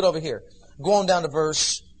 Look it over here. Go on down to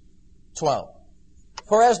verse 12.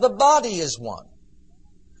 For as the body is one,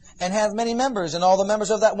 and hath many members, and all the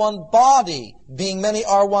members of that one body, being many,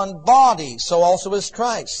 are one body, so also is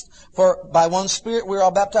Christ. For by one Spirit we are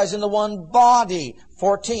all baptized into one body.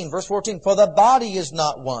 Verse 14, for the body is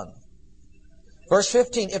not one. Verse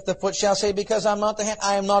 15, if the foot shall say, because I'm not the hand,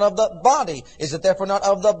 I am not of the body, is it therefore not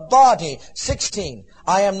of the body? 16,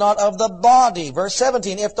 I am not of the body. Verse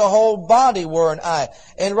 17, if the whole body were an eye.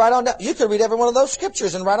 And right on down, you could read every one of those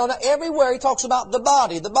scriptures, and right on down, everywhere he talks about the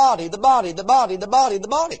body, the body, the body, the body, the body, the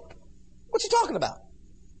body. What's he talking about?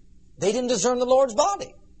 They didn't discern the Lord's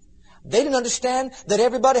body. They didn't understand that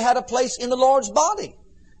everybody had a place in the Lord's body.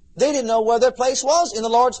 They didn't know where their place was in the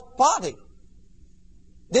Lord's body.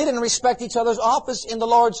 They didn't respect each other's office in the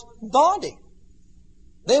Lord's body.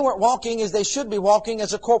 They weren't walking as they should be walking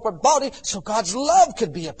as a corporate body, so God's love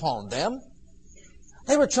could be upon them.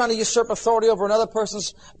 They were trying to usurp authority over another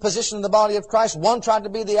person's position in the body of Christ. One tried to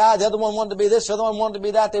be the eye, the other one wanted to be this, the other one wanted to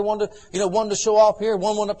be that. They wanted to, one to show off here,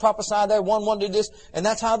 one wanted to prophesy there, one wanted to do this. And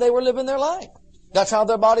that's how they were living their life. That's how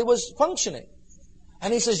their body was functioning.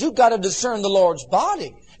 And he says, you've got to discern the Lord's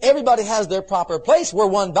body. Everybody has their proper place. We're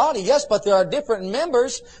one body, yes, but there are different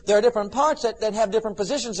members. There are different parts that have different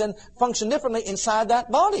positions and function differently inside that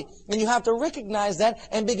body. And you have to recognize that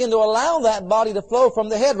and begin to allow that body to flow from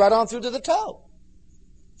the head right on through to the toe.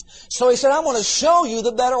 So he said, I want to show you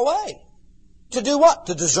the better way. To do what?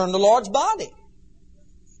 To discern the Lord's body.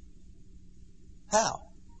 How?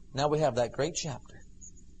 Now we have that great chapter.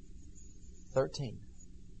 13.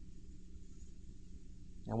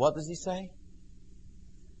 And what does he say?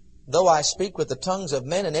 Though I speak with the tongues of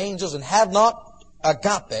men and angels and have not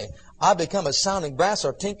agape, I become a sounding brass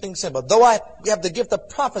or tinkling cymbal. Though I have the gift of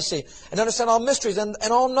prophecy and understand all mysteries and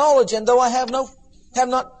all knowledge, and though I have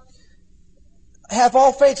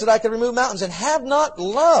all faith that I can remove mountains, and have not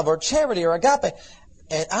love or charity or agape,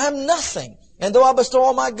 and I'm nothing. And though I bestow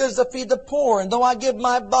all my goods to feed the poor, and though I give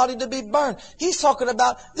my body to be burned. He's talking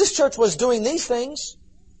about this church was doing these things,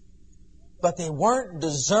 but they weren't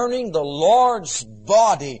discerning the Lord's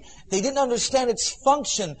body. They didn't understand its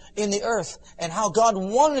function in the earth and how God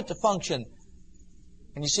wanted it to function.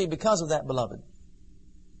 And you see, because of that, beloved,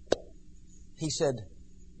 he said,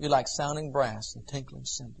 you're like sounding brass and tinkling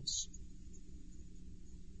cymbals.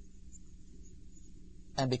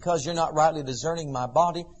 And because you're not rightly discerning my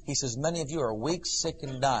body, He says, many of you are weak, sick,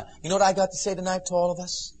 and dying. You know what I got to say tonight to all of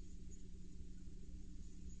us?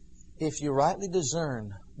 If you rightly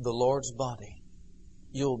discern the Lord's body,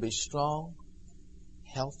 you'll be strong,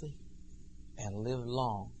 healthy, and live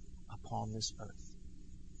long upon this earth.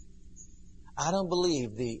 I don't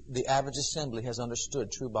believe the average assembly has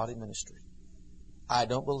understood true body ministry. I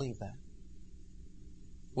don't believe that.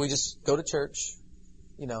 We just go to church,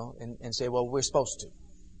 and say, well, we're supposed to.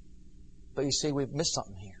 But you see, we've missed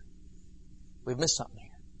something here. We've missed something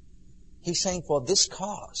here. He's saying for this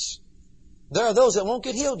cause. There are those that won't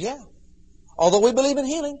get healed, yeah. Although we believe in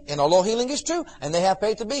healing, and although healing is true, and they have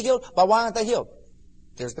faith to be healed, but why aren't they healed?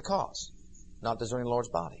 Here's the cause. Not discerning the Lord's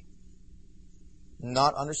body.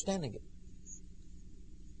 Not understanding it.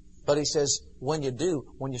 But He says, when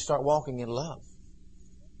you start walking in love.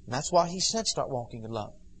 And that's why He said start walking in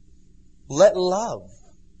love. Let love.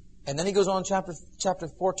 And then He goes on chapter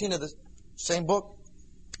 14 of the same book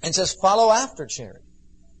and says, follow after charity.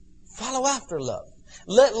 Follow after love.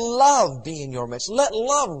 Let love be in your midst. Let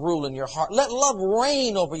love rule in your heart. Let love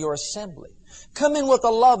reign over your assembly. Come in with a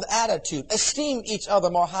love attitude. Esteem each other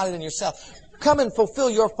more highly than yourself. Come and fulfill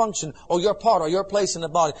your function or your part or your place in the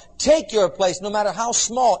body. Take your place, no matter how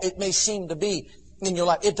small it may seem to be in your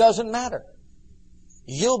life. It doesn't matter.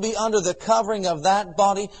 You'll be under the covering of that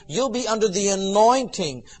body. You'll be under the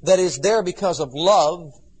anointing that is there because of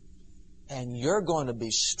love. And you're going to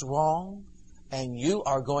be strong. And you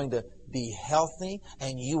are going to be healthy.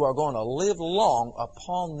 And you are going to live long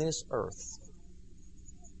upon this earth.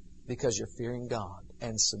 Because you're fearing God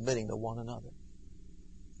and submitting to one another.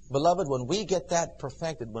 Beloved, when we get that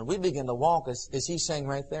perfected, when we begin to walk, as He's saying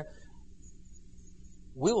right there,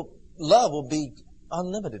 love will be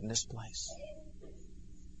unlimited in this place.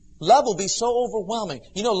 Love will be so overwhelming.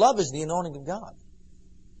 Love is the anointing of God.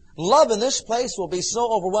 Love in this place will be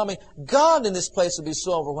so overwhelming. God in this place will be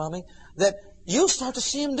so overwhelming that you'll start to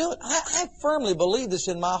see Him do it. I firmly believe this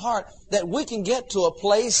in my heart, that we can get to a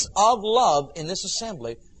place of love in this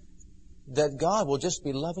assembly, that God will just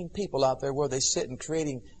be loving people out there where they sit and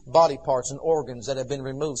creating body parts and organs that have been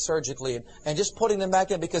removed surgically and just putting them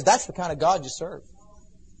back in, because that's the kind of God you serve.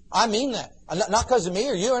 I mean that. Not because of me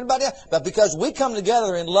or you or anybody else, but because we come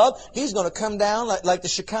together in love. He's going to come down like the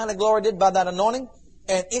Shekinah glory did by that anointing.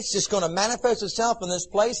 And it's just going to manifest itself in this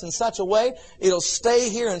place in such a way, it'll stay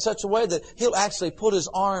here in such a way that He'll actually put His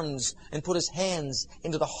arms and put His hands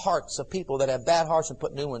into the hearts of people that have bad hearts and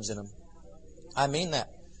put new ones in them. I mean that.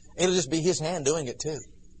 It'll just be His hand doing it too.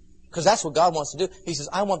 Because that's what God wants to do. He says,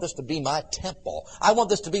 I want this to be my temple. I want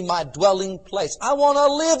this to be my dwelling place. I want to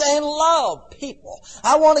live and love people.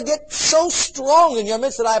 I want to get so strong in your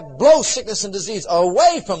midst that I blow sickness and disease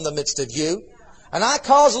away from the midst of you. And I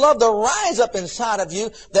cause love to rise up inside of you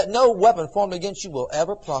that no weapon formed against you will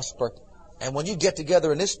ever prosper. And when you get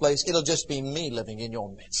together in this place, it'll just be me living in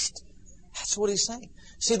your midst. That's what He's saying.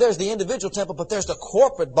 See, there's the individual temple, but there's the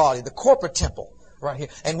corporate body, the corporate temple. Right here.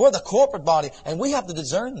 And we're the corporate body, and we have to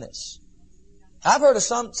discern this. I've heard of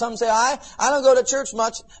some say, I don't go to church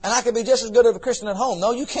much, and I can be just as good of a Christian at home.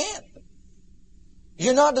 No, you can't.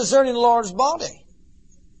 You're not discerning the Lord's body.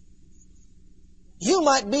 You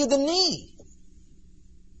might be the knee.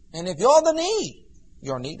 And if you're the knee,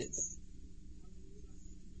 you're needed.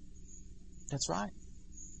 That's right.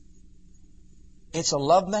 It's a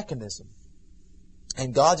love mechanism.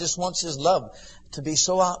 And God just wants His love to be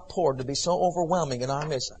so outpoured, to be so overwhelming in our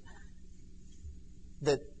midst,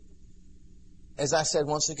 that, as I said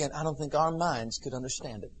once again, I don't think our minds could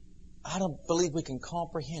understand it. I don't believe we can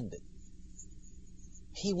comprehend it.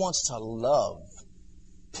 He wants to love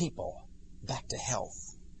people back to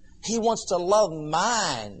health. He wants to love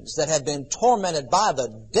minds that have been tormented by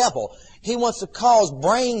the devil. He wants to cause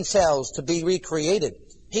brain cells to be recreated.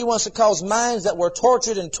 He wants to cause minds that were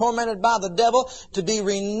tortured and tormented by the devil to be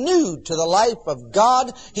renewed to the life of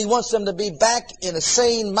God. He wants them to be back in a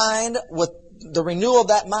sane mind with the renewal of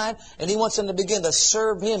that mind. And He wants them to begin to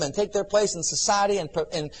serve Him and take their place in society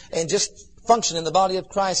and just function in the body of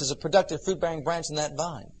Christ as a productive fruit-bearing branch in that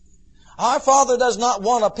vine. Our Father does not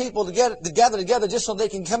want a people to gather together just so they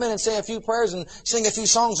can come in and say a few prayers and sing a few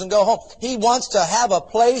songs and go home. He wants to have a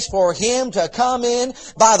place for Him to come in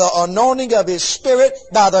by the anointing of His Spirit,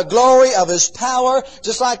 by the glory of His power,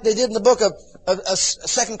 just like they did in the book of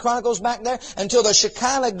 2 Chronicles back there, until the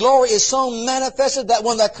Shekinah glory is so manifested that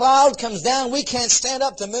when the cloud comes down, we can't stand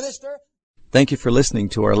up to minister. Thank you for listening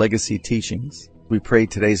to our legacy teachings. We pray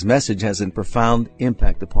today's message has a profound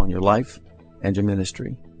impact upon your life and your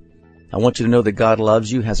ministry. I want you to know that God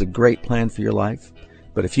loves you, has a great plan for your life.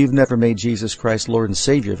 But if you've never made Jesus Christ Lord and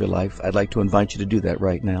Savior of your life, I'd like to invite you to do that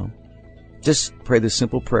right now. Just pray this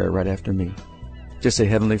simple prayer right after me. Just say,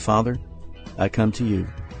 Heavenly Father, I come to you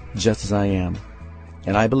just as I am,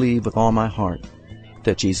 and I believe with all my heart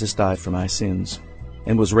that Jesus died for my sins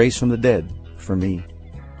and was raised from the dead for me.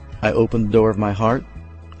 I open the door of my heart.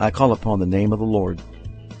 I call upon the name of the Lord.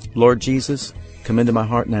 Lord Jesus, come into my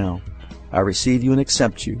heart now. I receive you and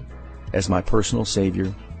accept you as my personal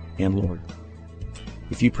Savior and Lord.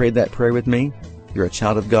 If you prayed that prayer with me, you're a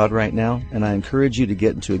child of God right now, and I encourage you to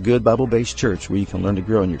get into a good Bible-based church where you can learn to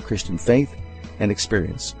grow in your Christian faith and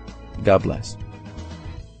experience. God bless.